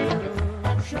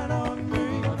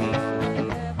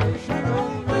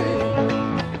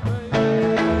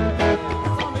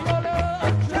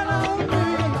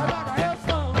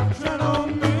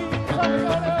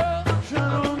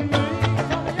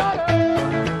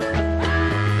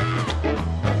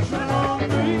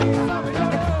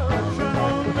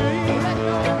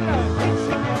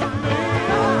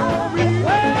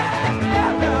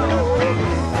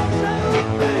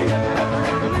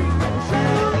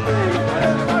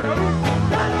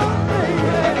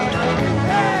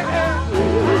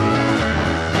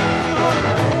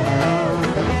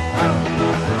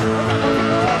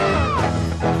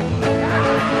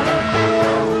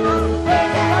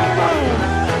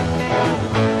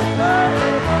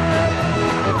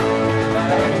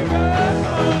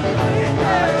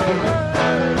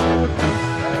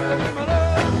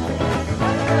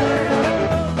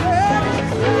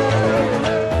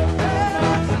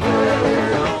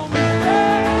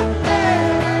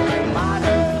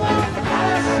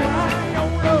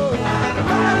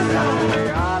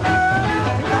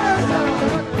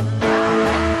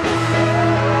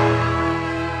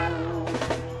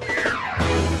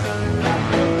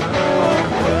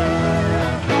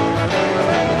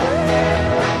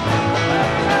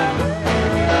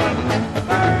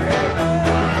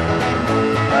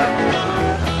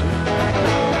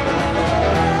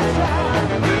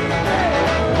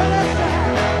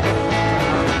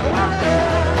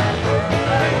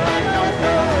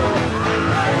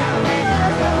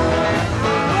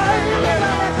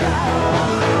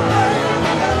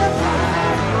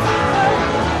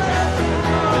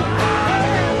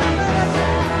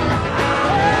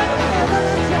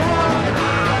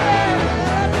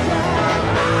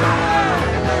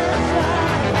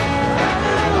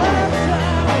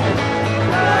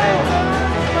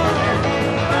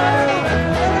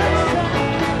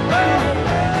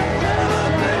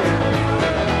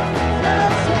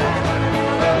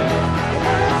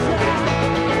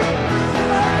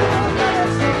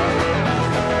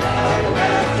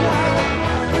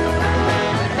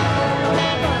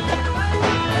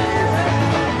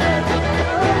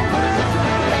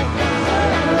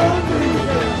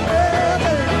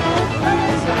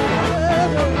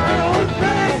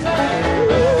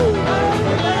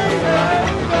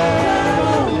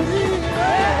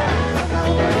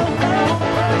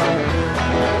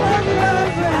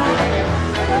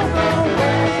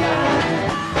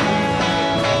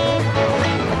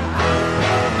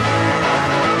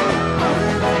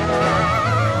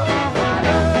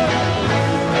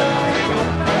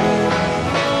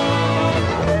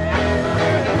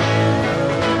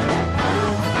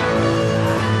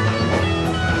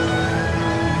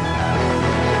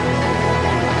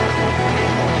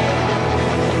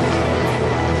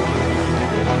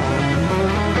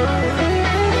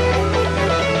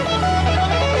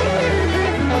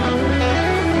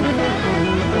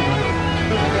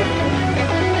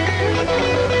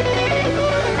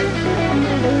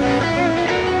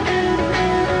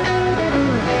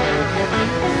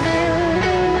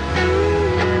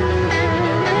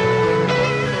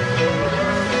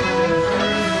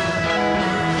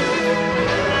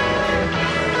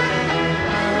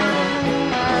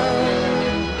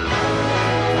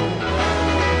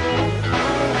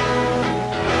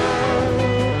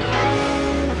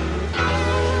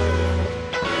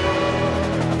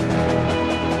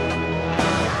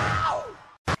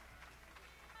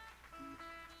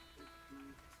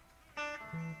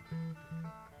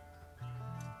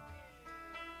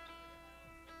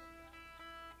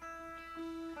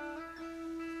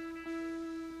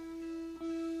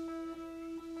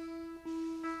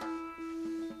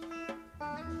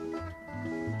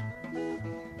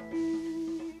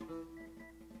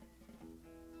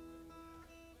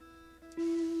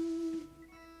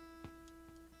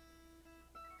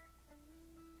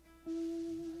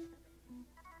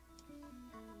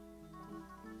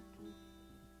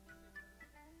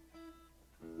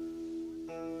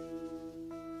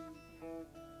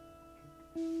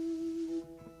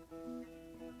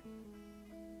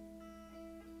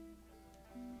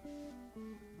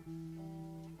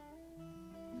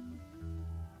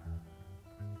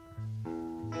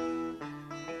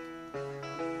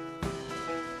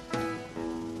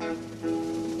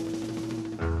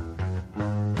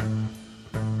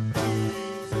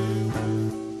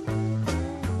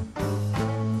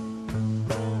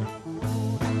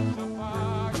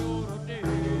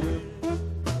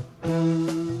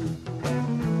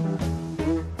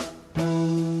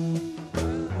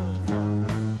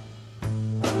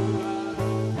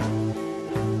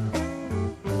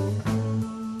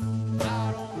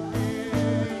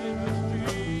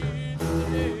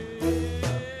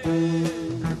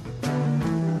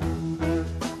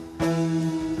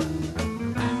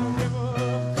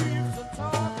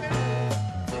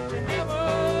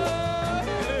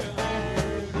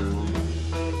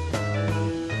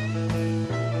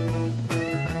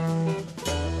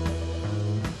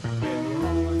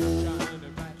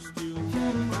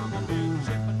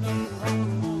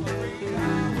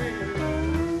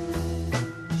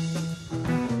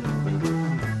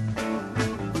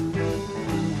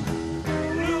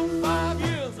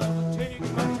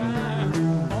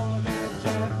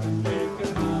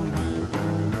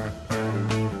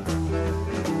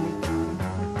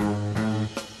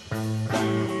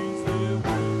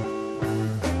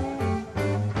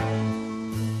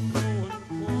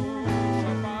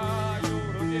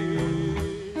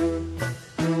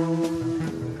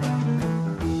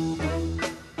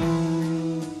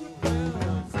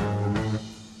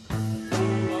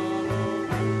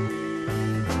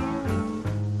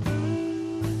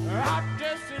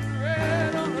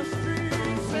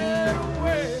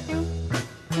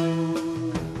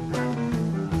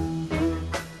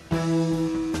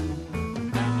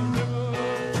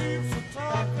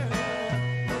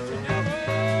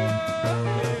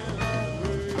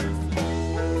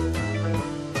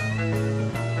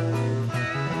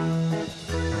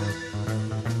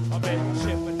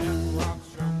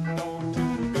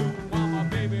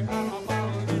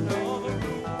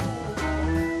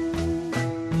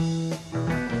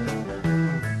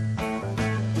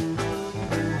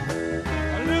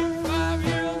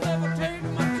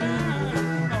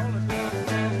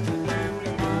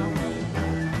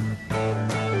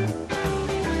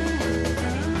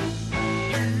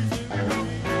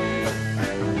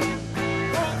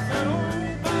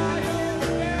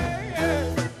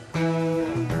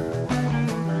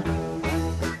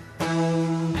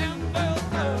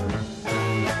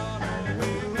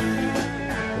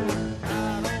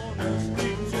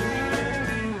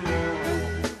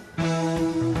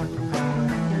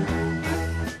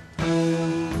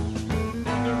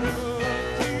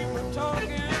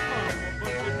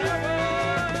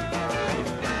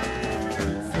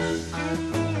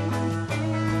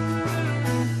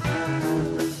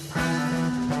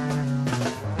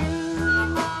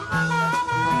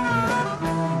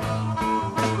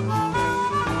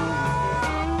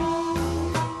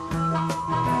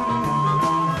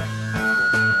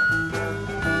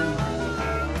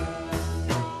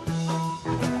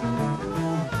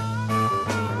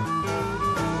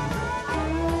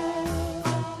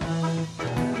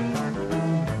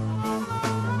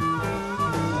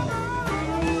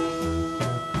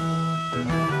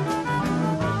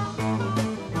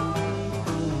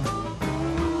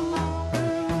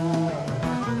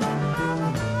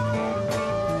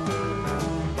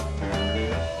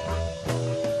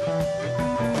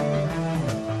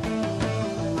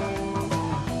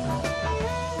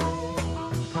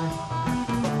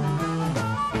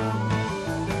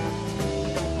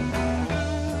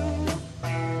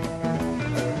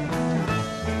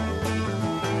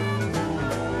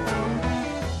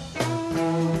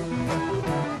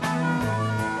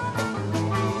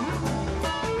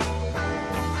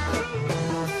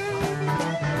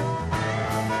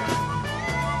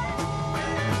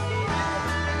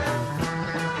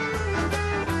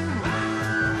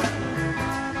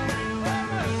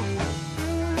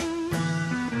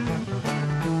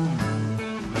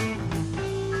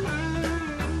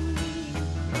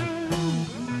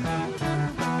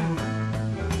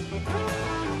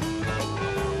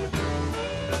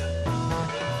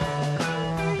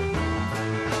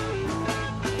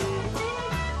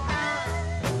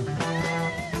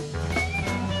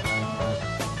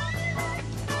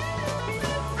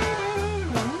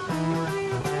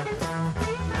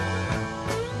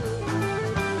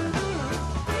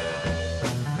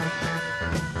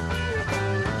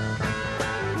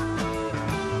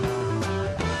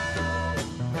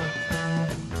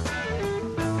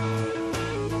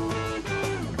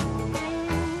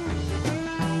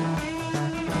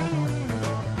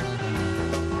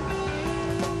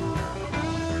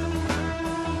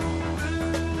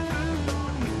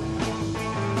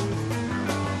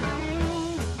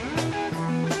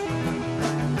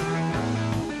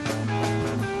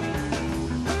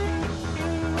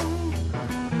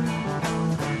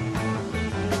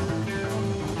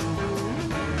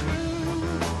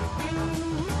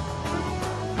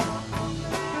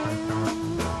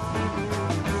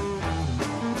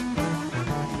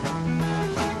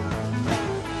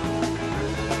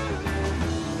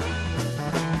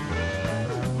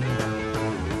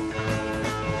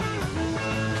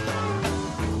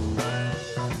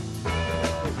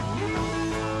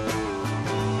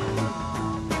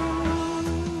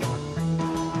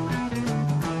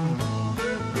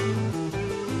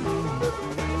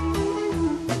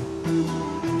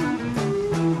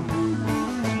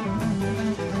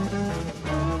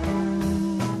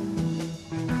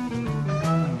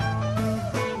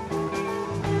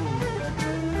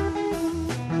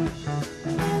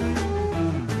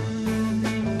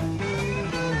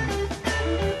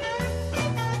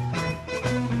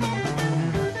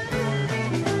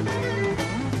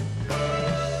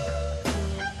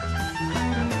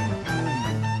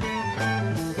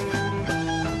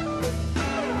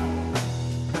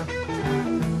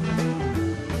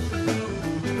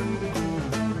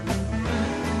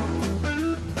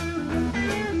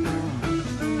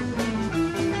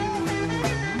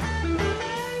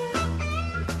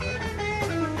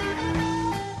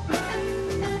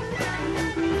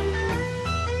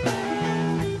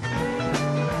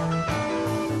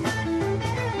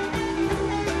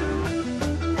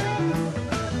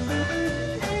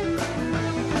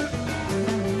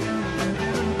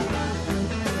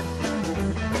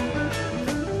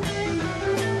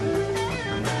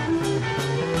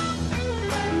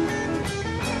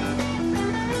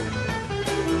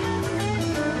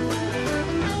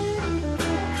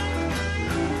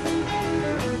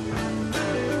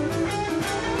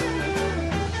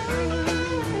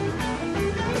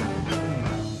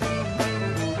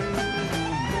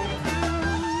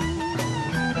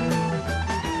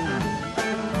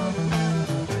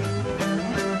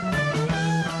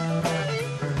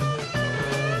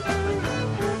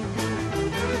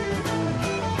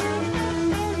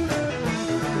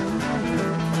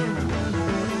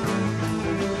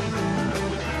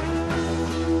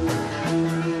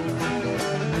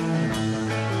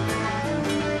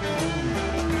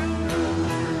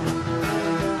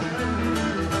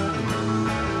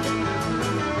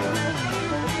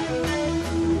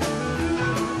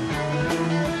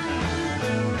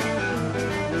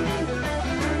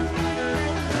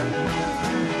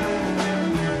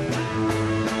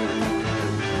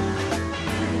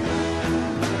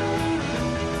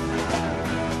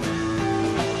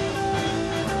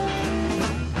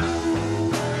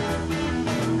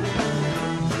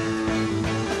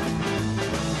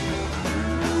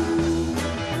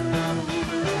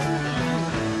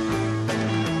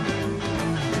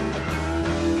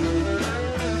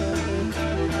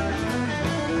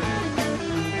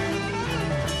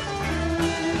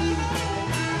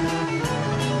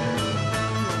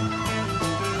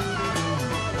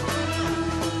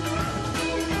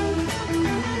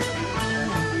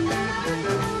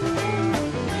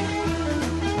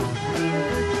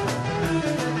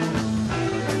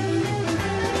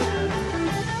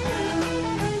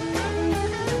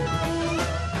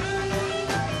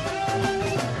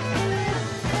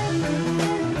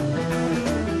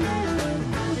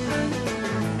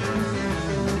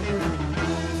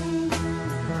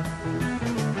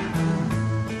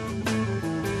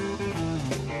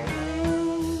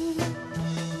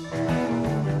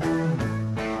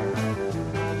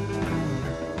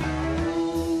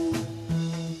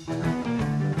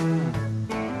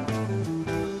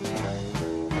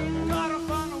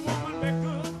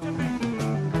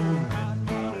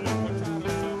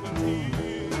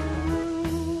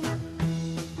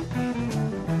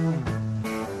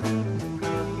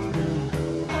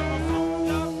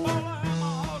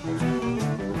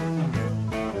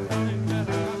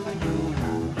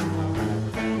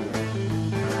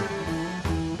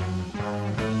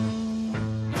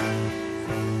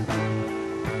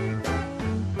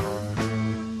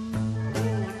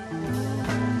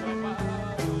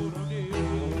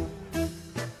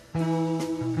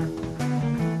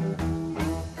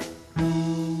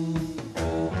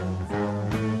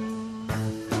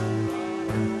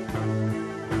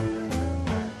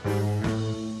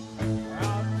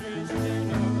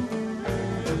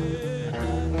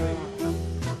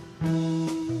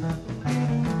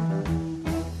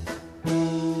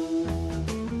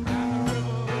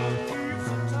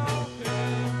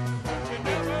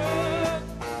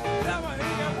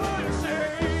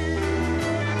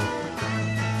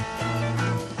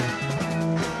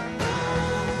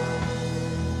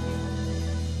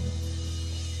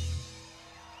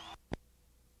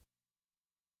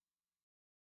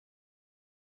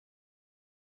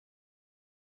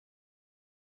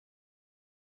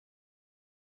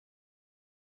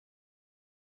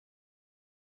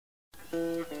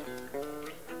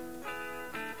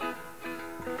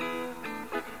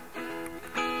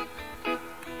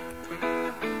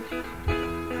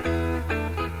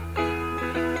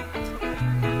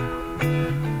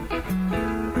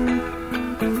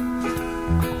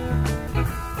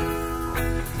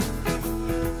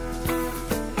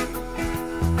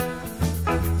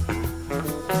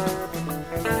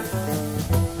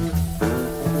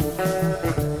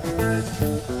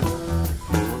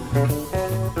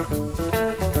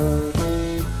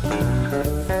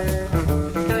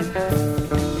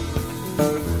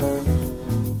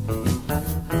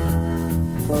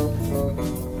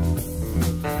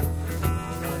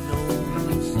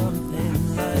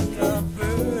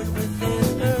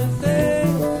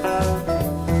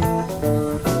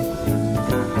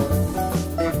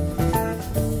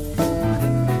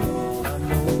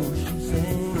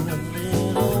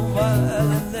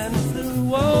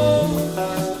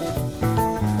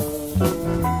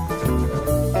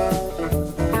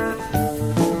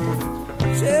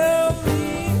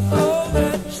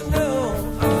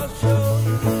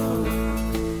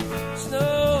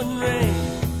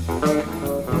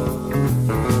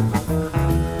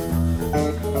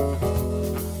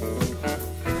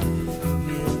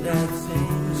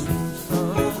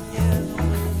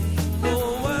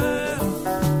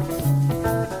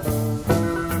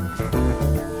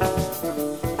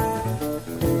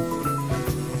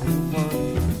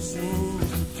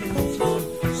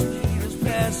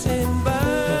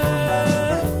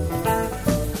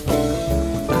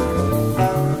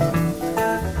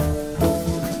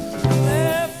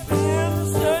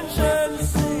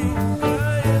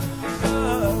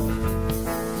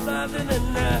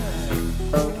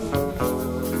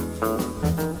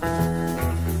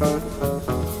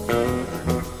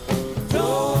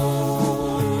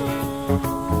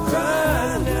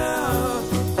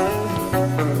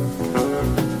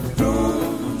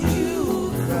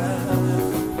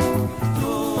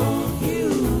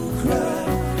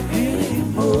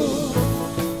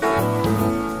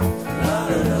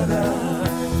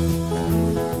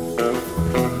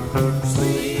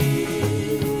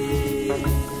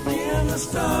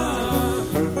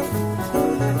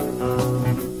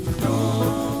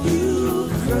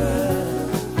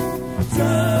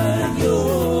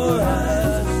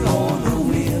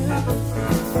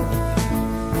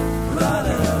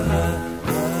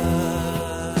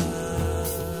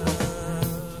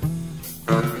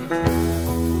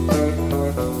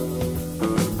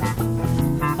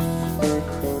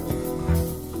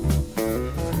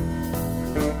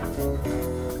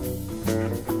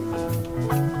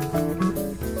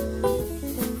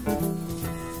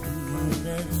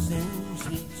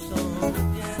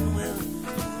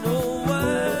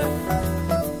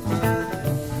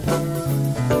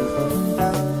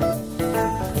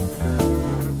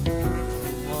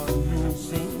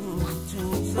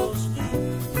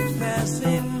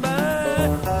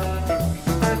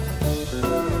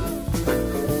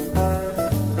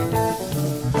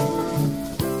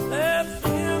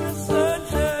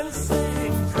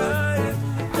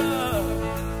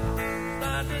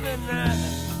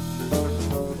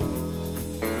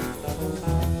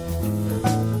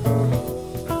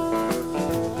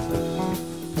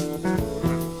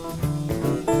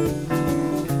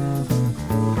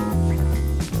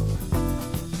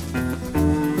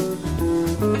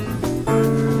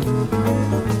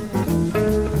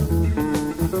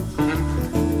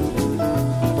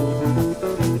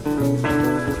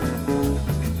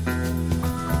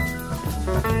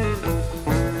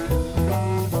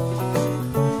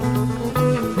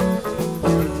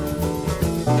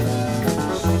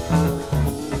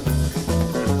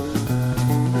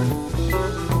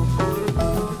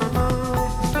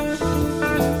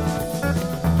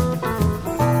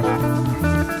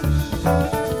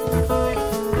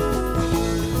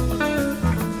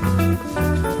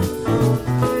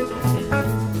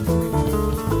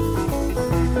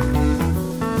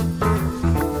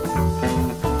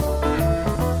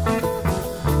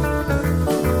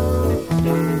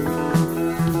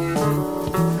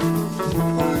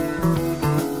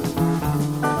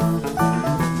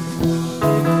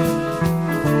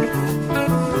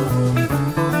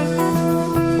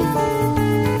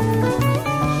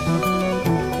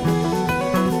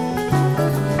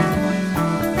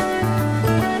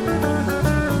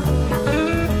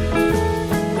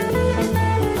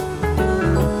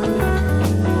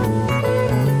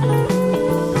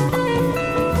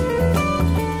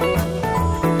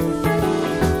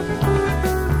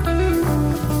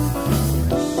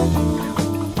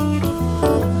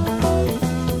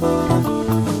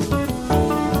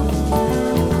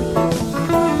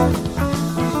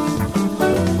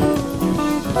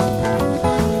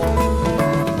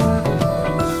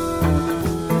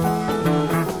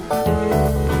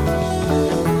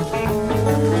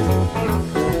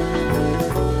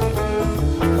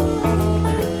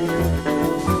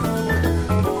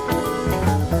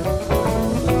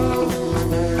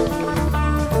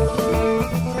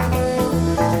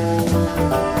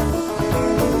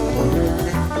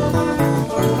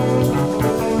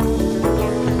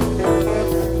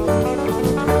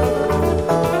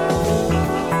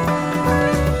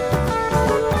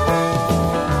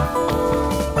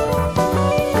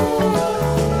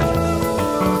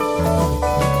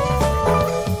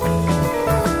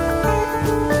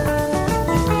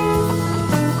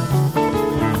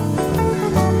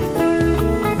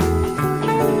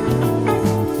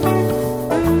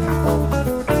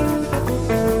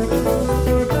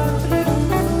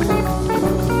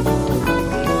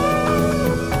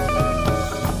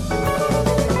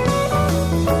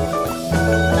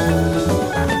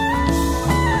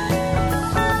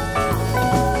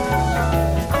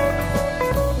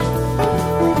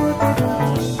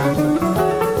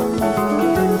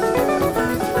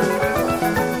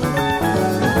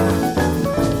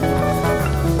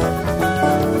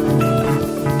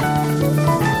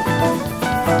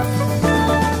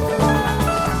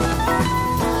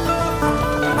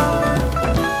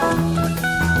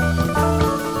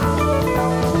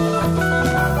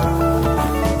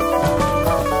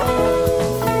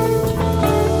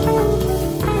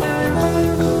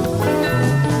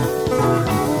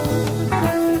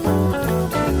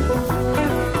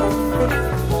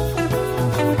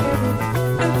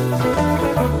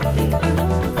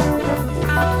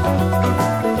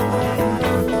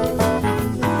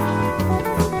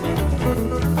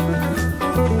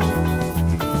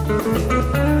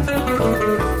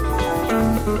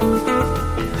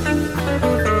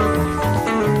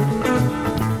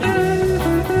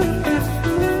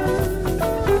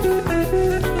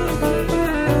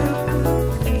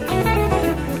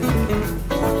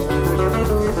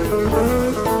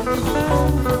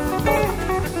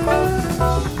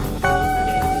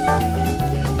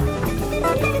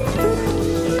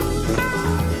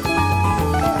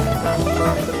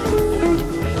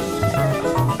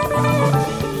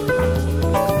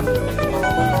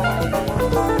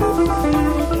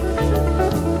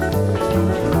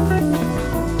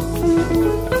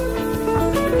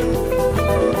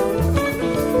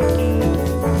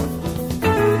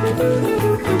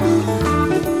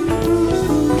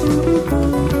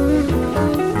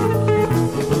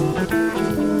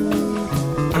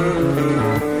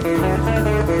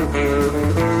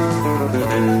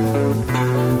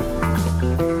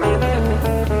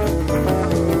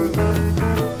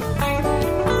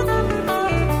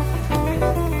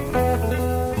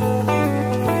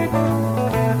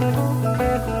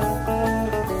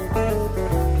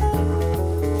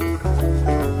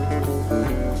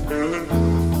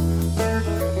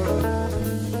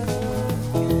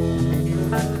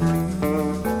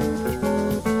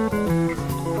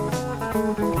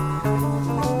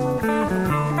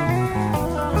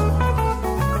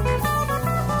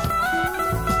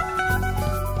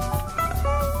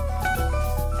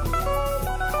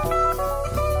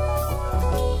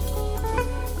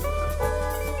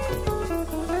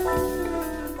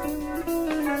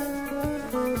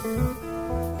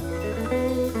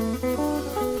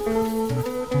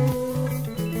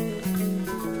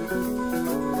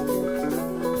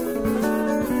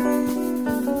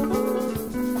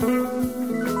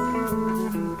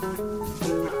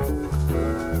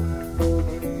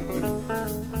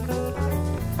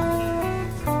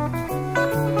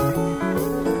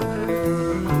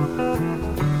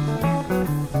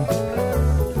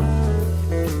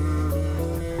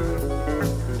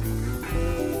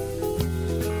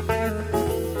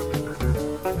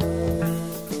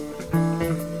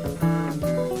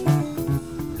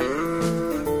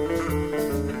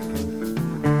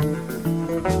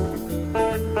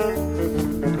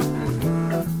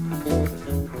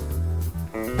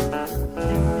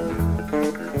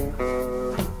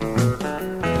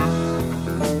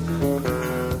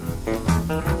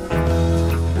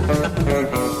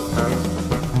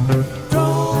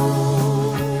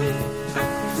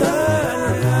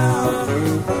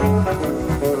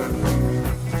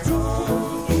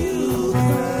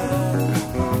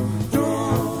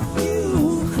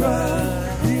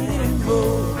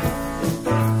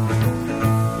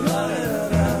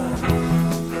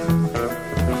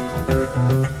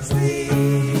 Sleep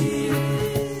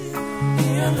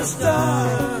in the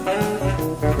stars.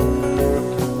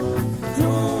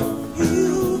 Don't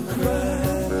you cry.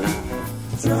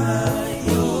 Dry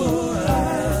your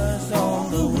eyes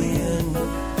on the wind.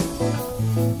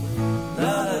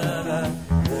 La la la la.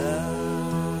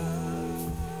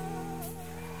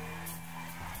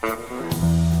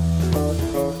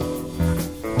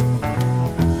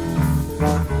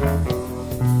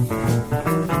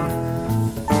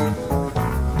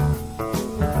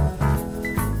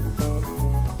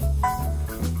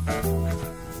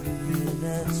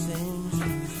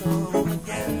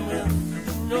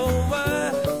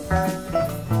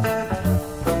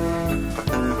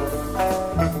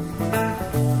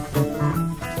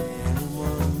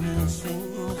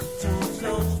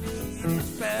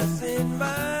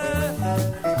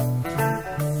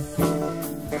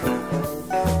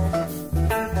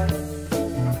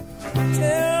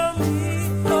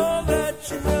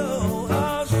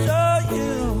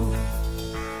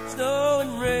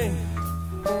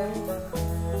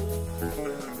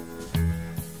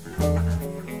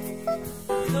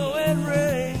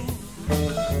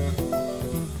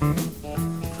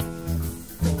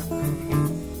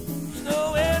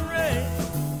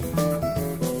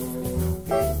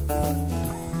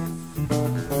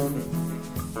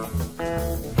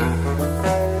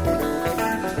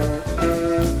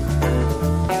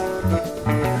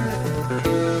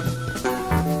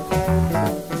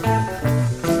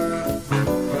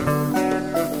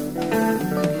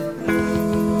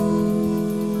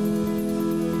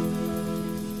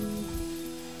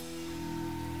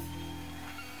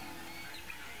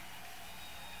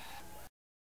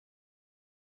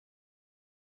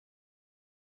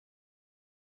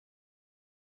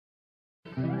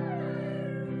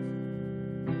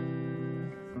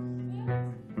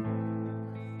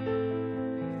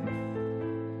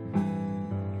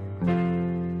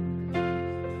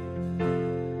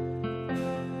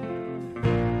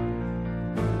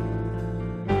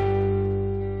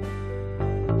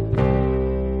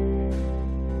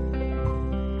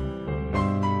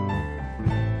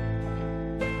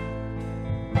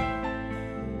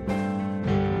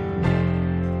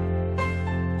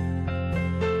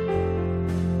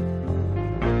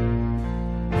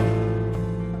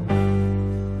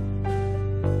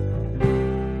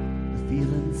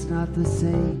 Not the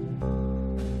same.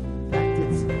 In fact,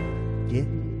 it's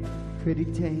getting pretty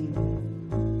tame.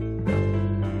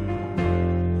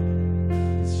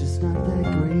 It's just not that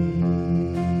great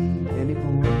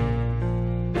anymore.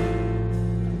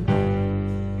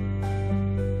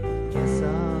 Guess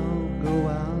I'll go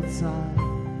outside,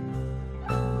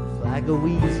 flag a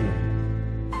weasel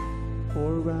for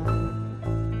a ride.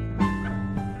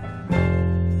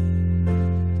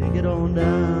 Take it on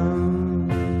down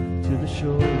to the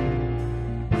shore.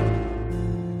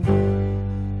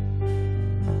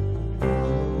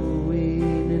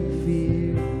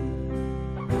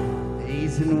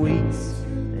 And weeks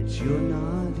that you're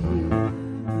not here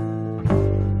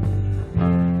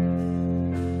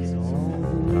is all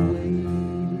the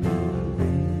waiting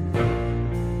there.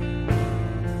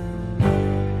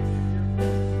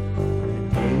 The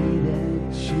day that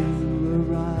you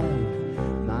arrive,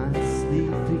 my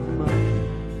sleeping monkey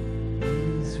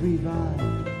is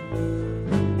revived.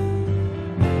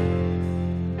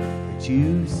 That you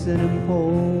sent him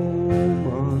home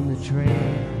on the train.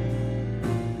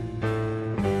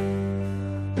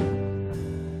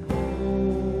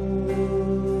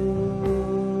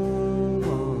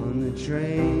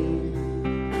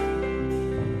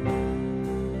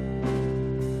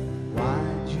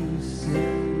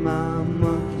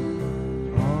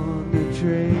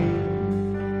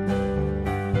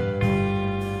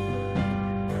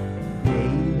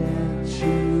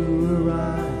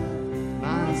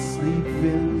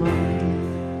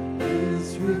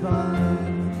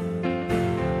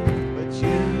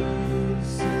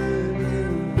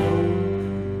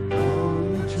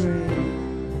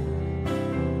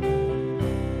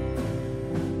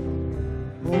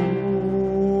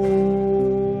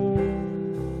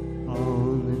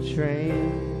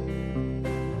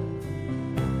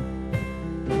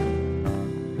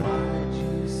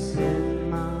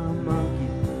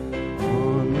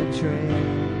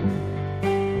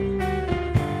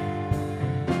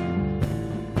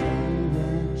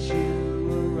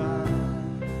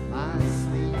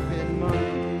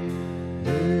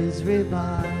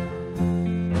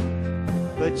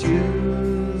 But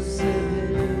you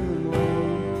sent him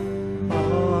home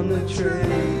on the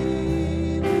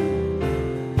train.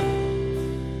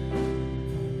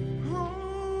 Home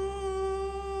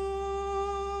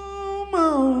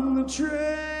on the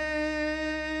train.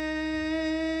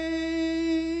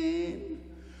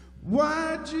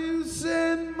 Why'd you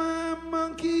send my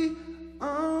monkey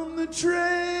on the train?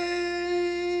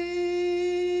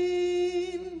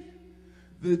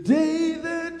 The day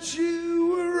that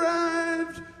you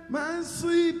arrived, my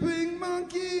sleeping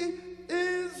monkey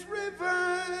is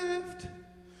revived.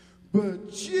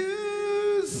 But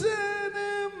you sent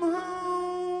him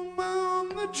home on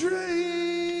the train.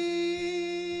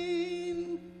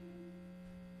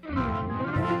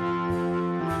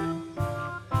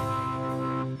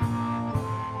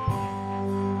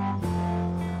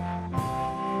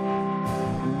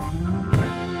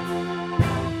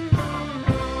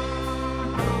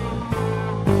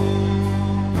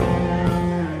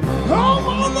 Home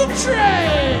on the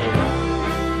train.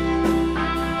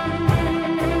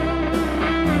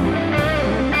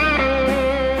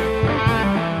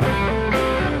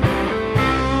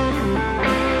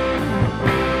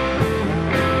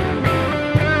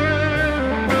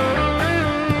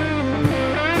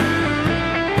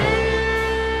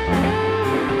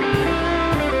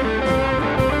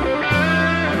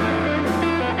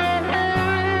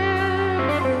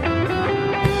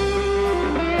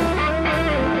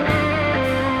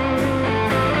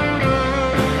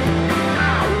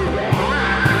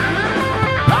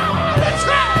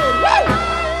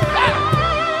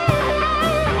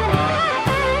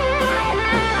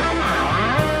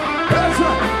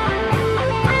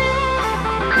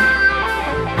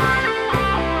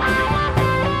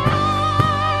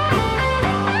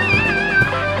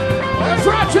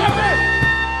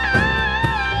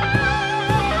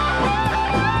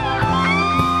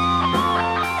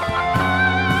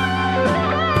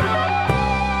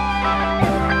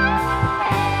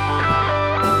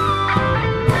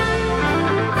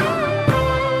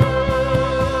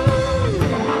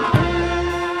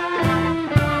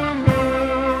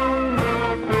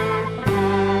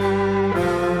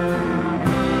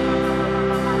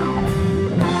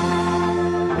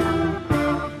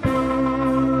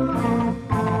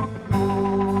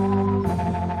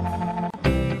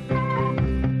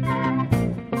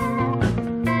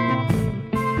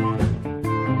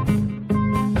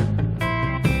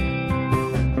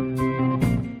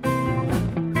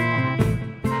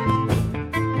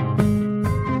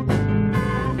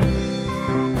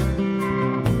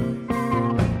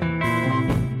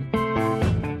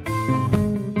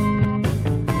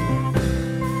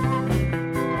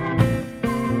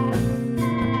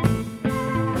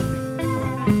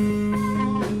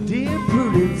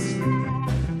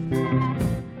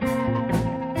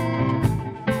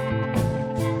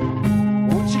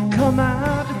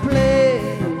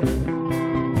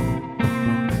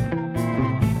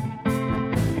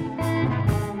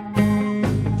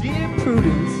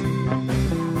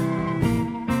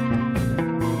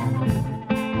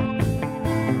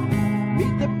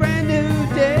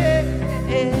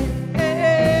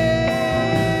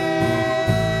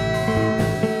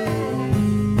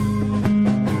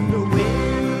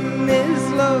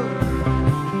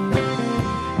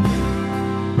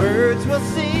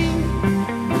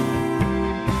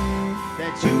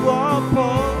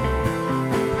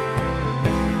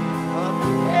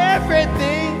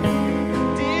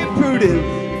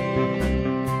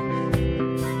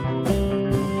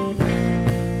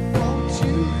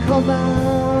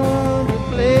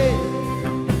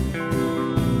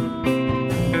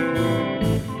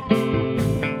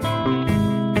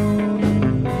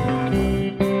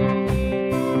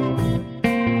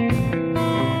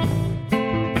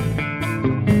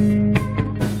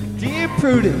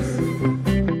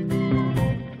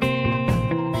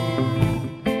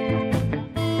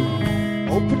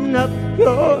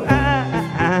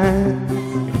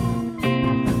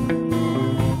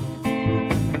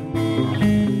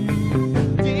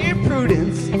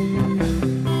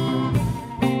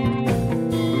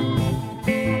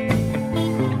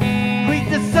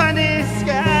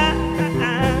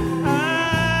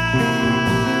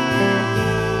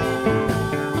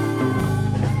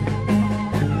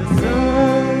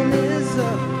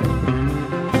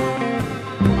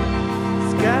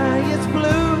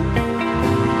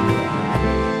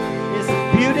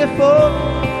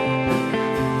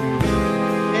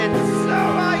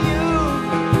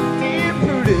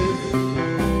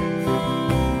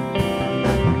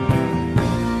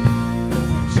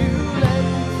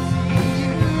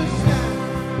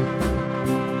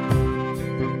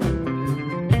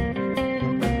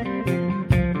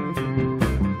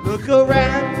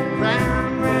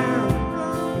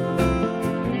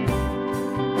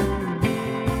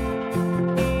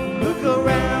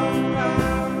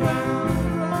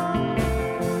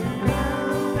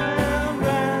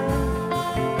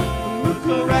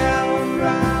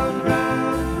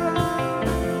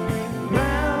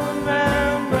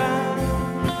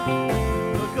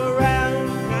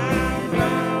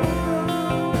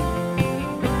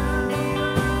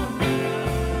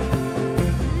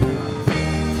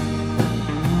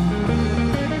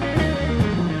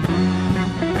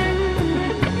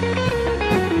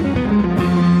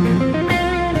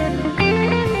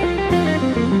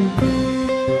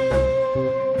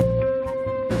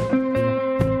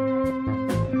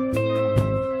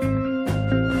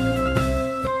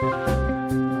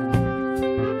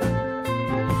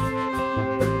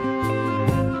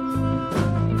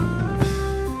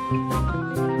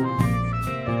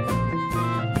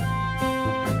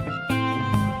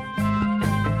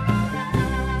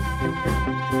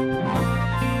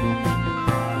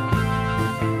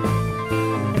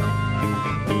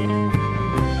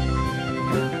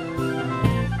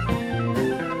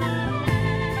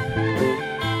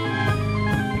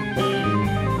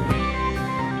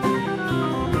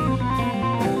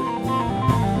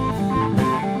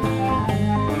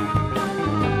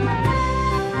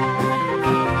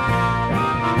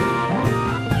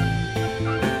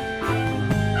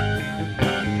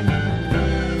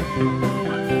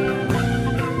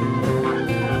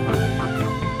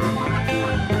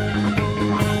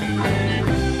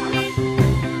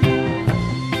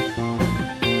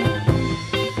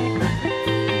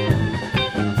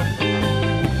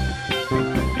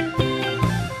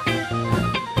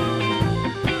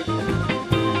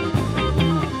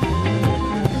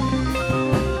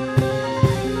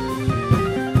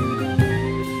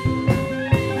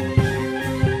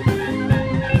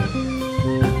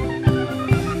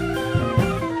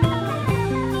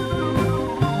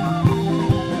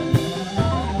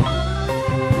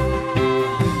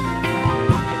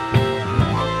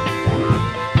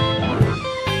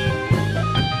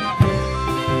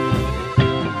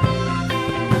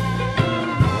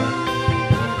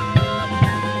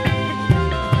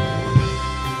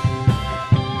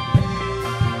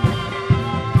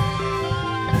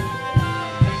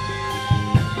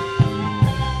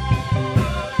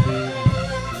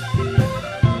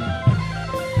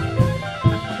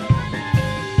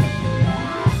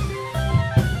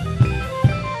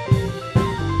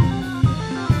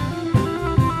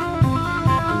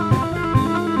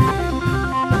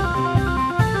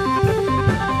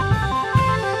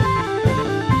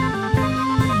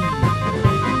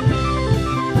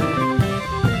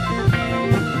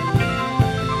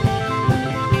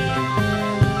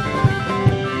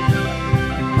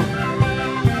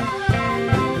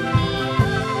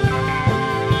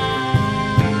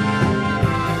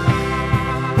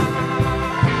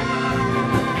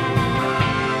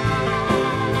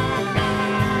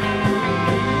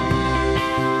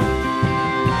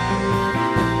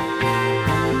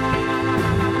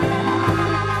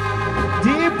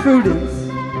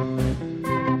 Prudence.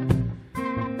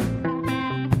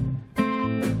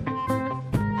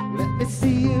 Let me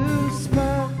see you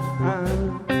smile.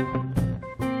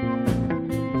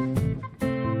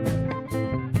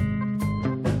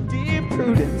 Dear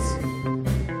Prudence.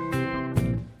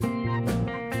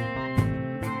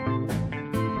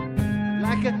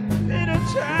 Like a little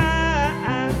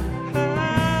child.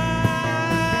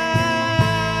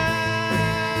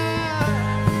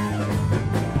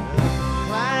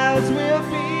 Clouds will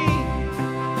be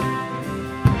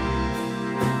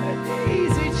an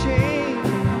easy change.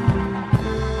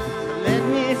 Let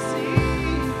me see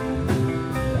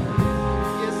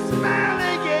you smile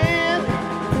again,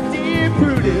 dear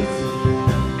Prudence.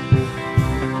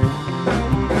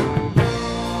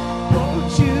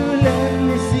 Won't you let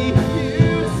me see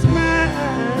you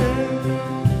smile?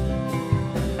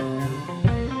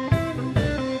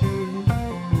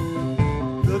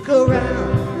 Look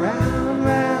around, round,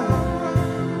 round,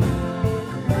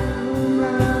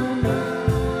 round, round.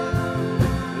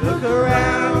 Look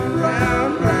around,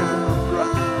 round, round,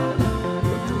 round.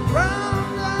 Look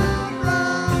around, round,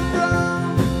 round,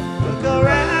 round. Look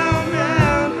around,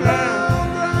 round,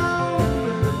 round, round.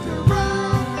 Look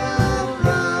around, round, round,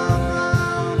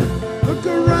 round. Look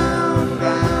around,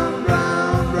 round,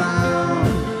 round, round.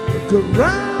 Look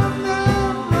around,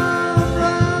 round, round,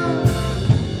 round.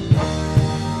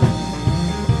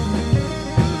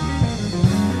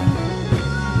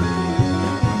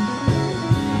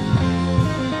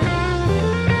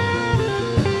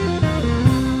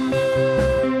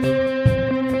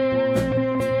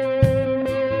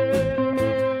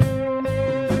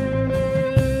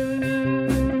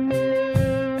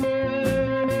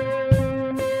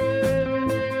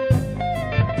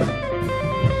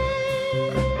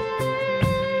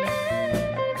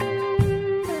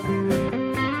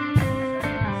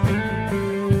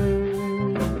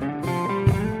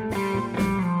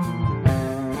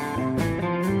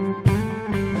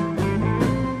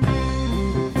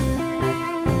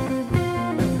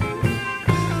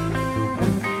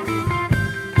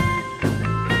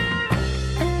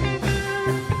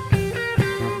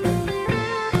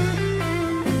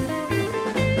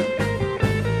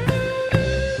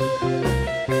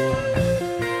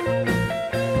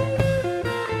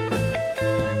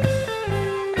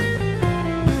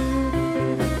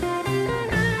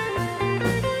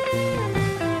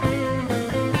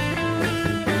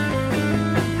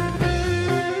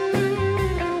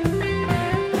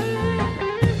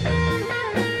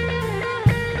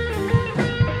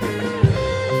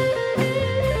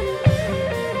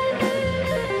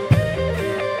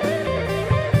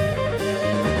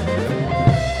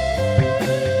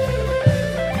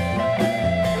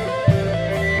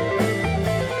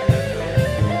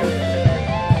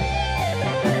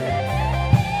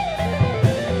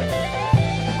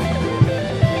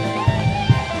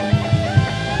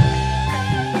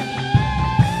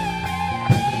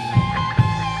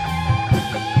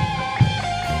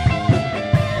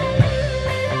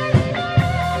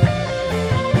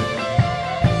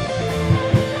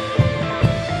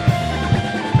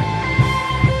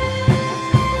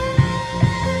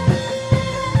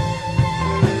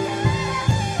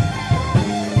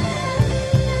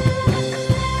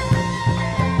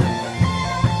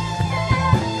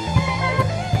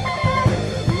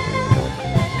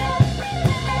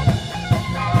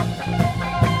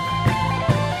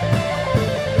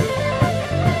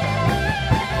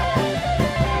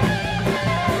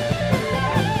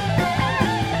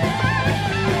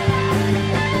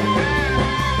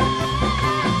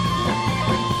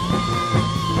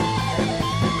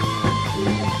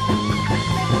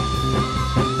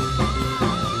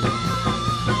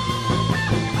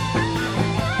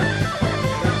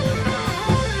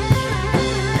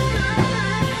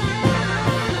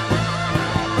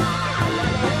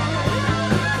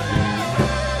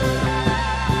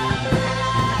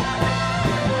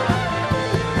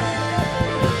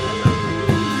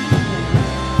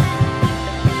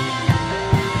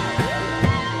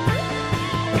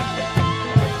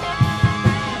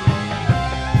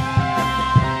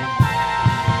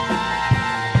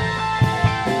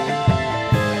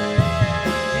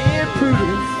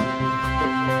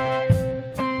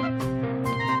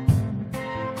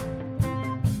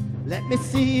 me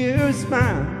see you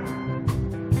smile.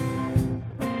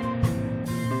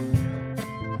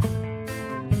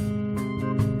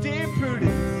 Dear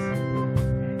Prudence,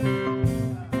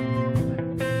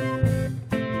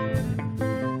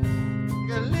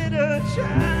 a little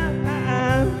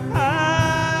child.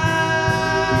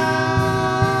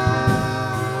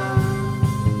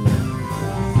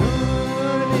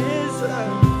 Sun is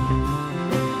up.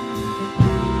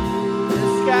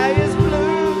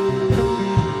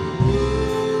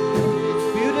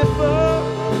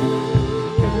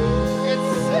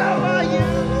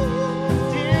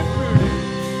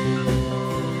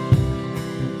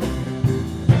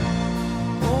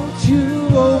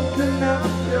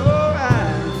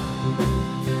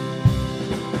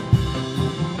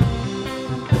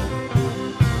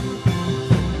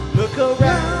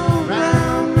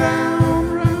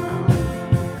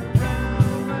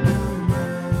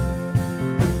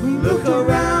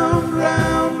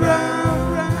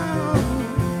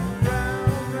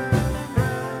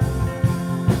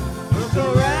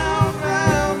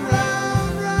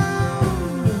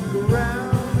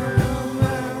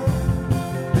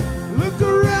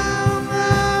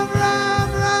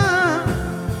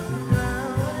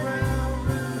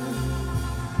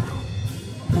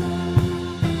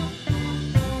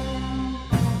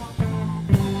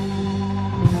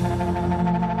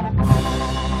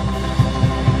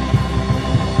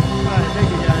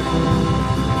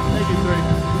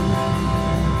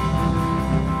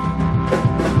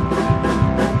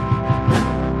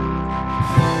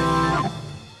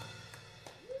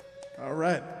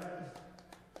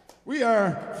 We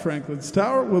are Franklin's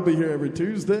Tower. We'll be here every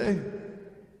Tuesday.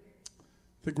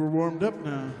 I think we're warmed up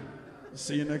now.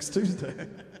 See you next Tuesday.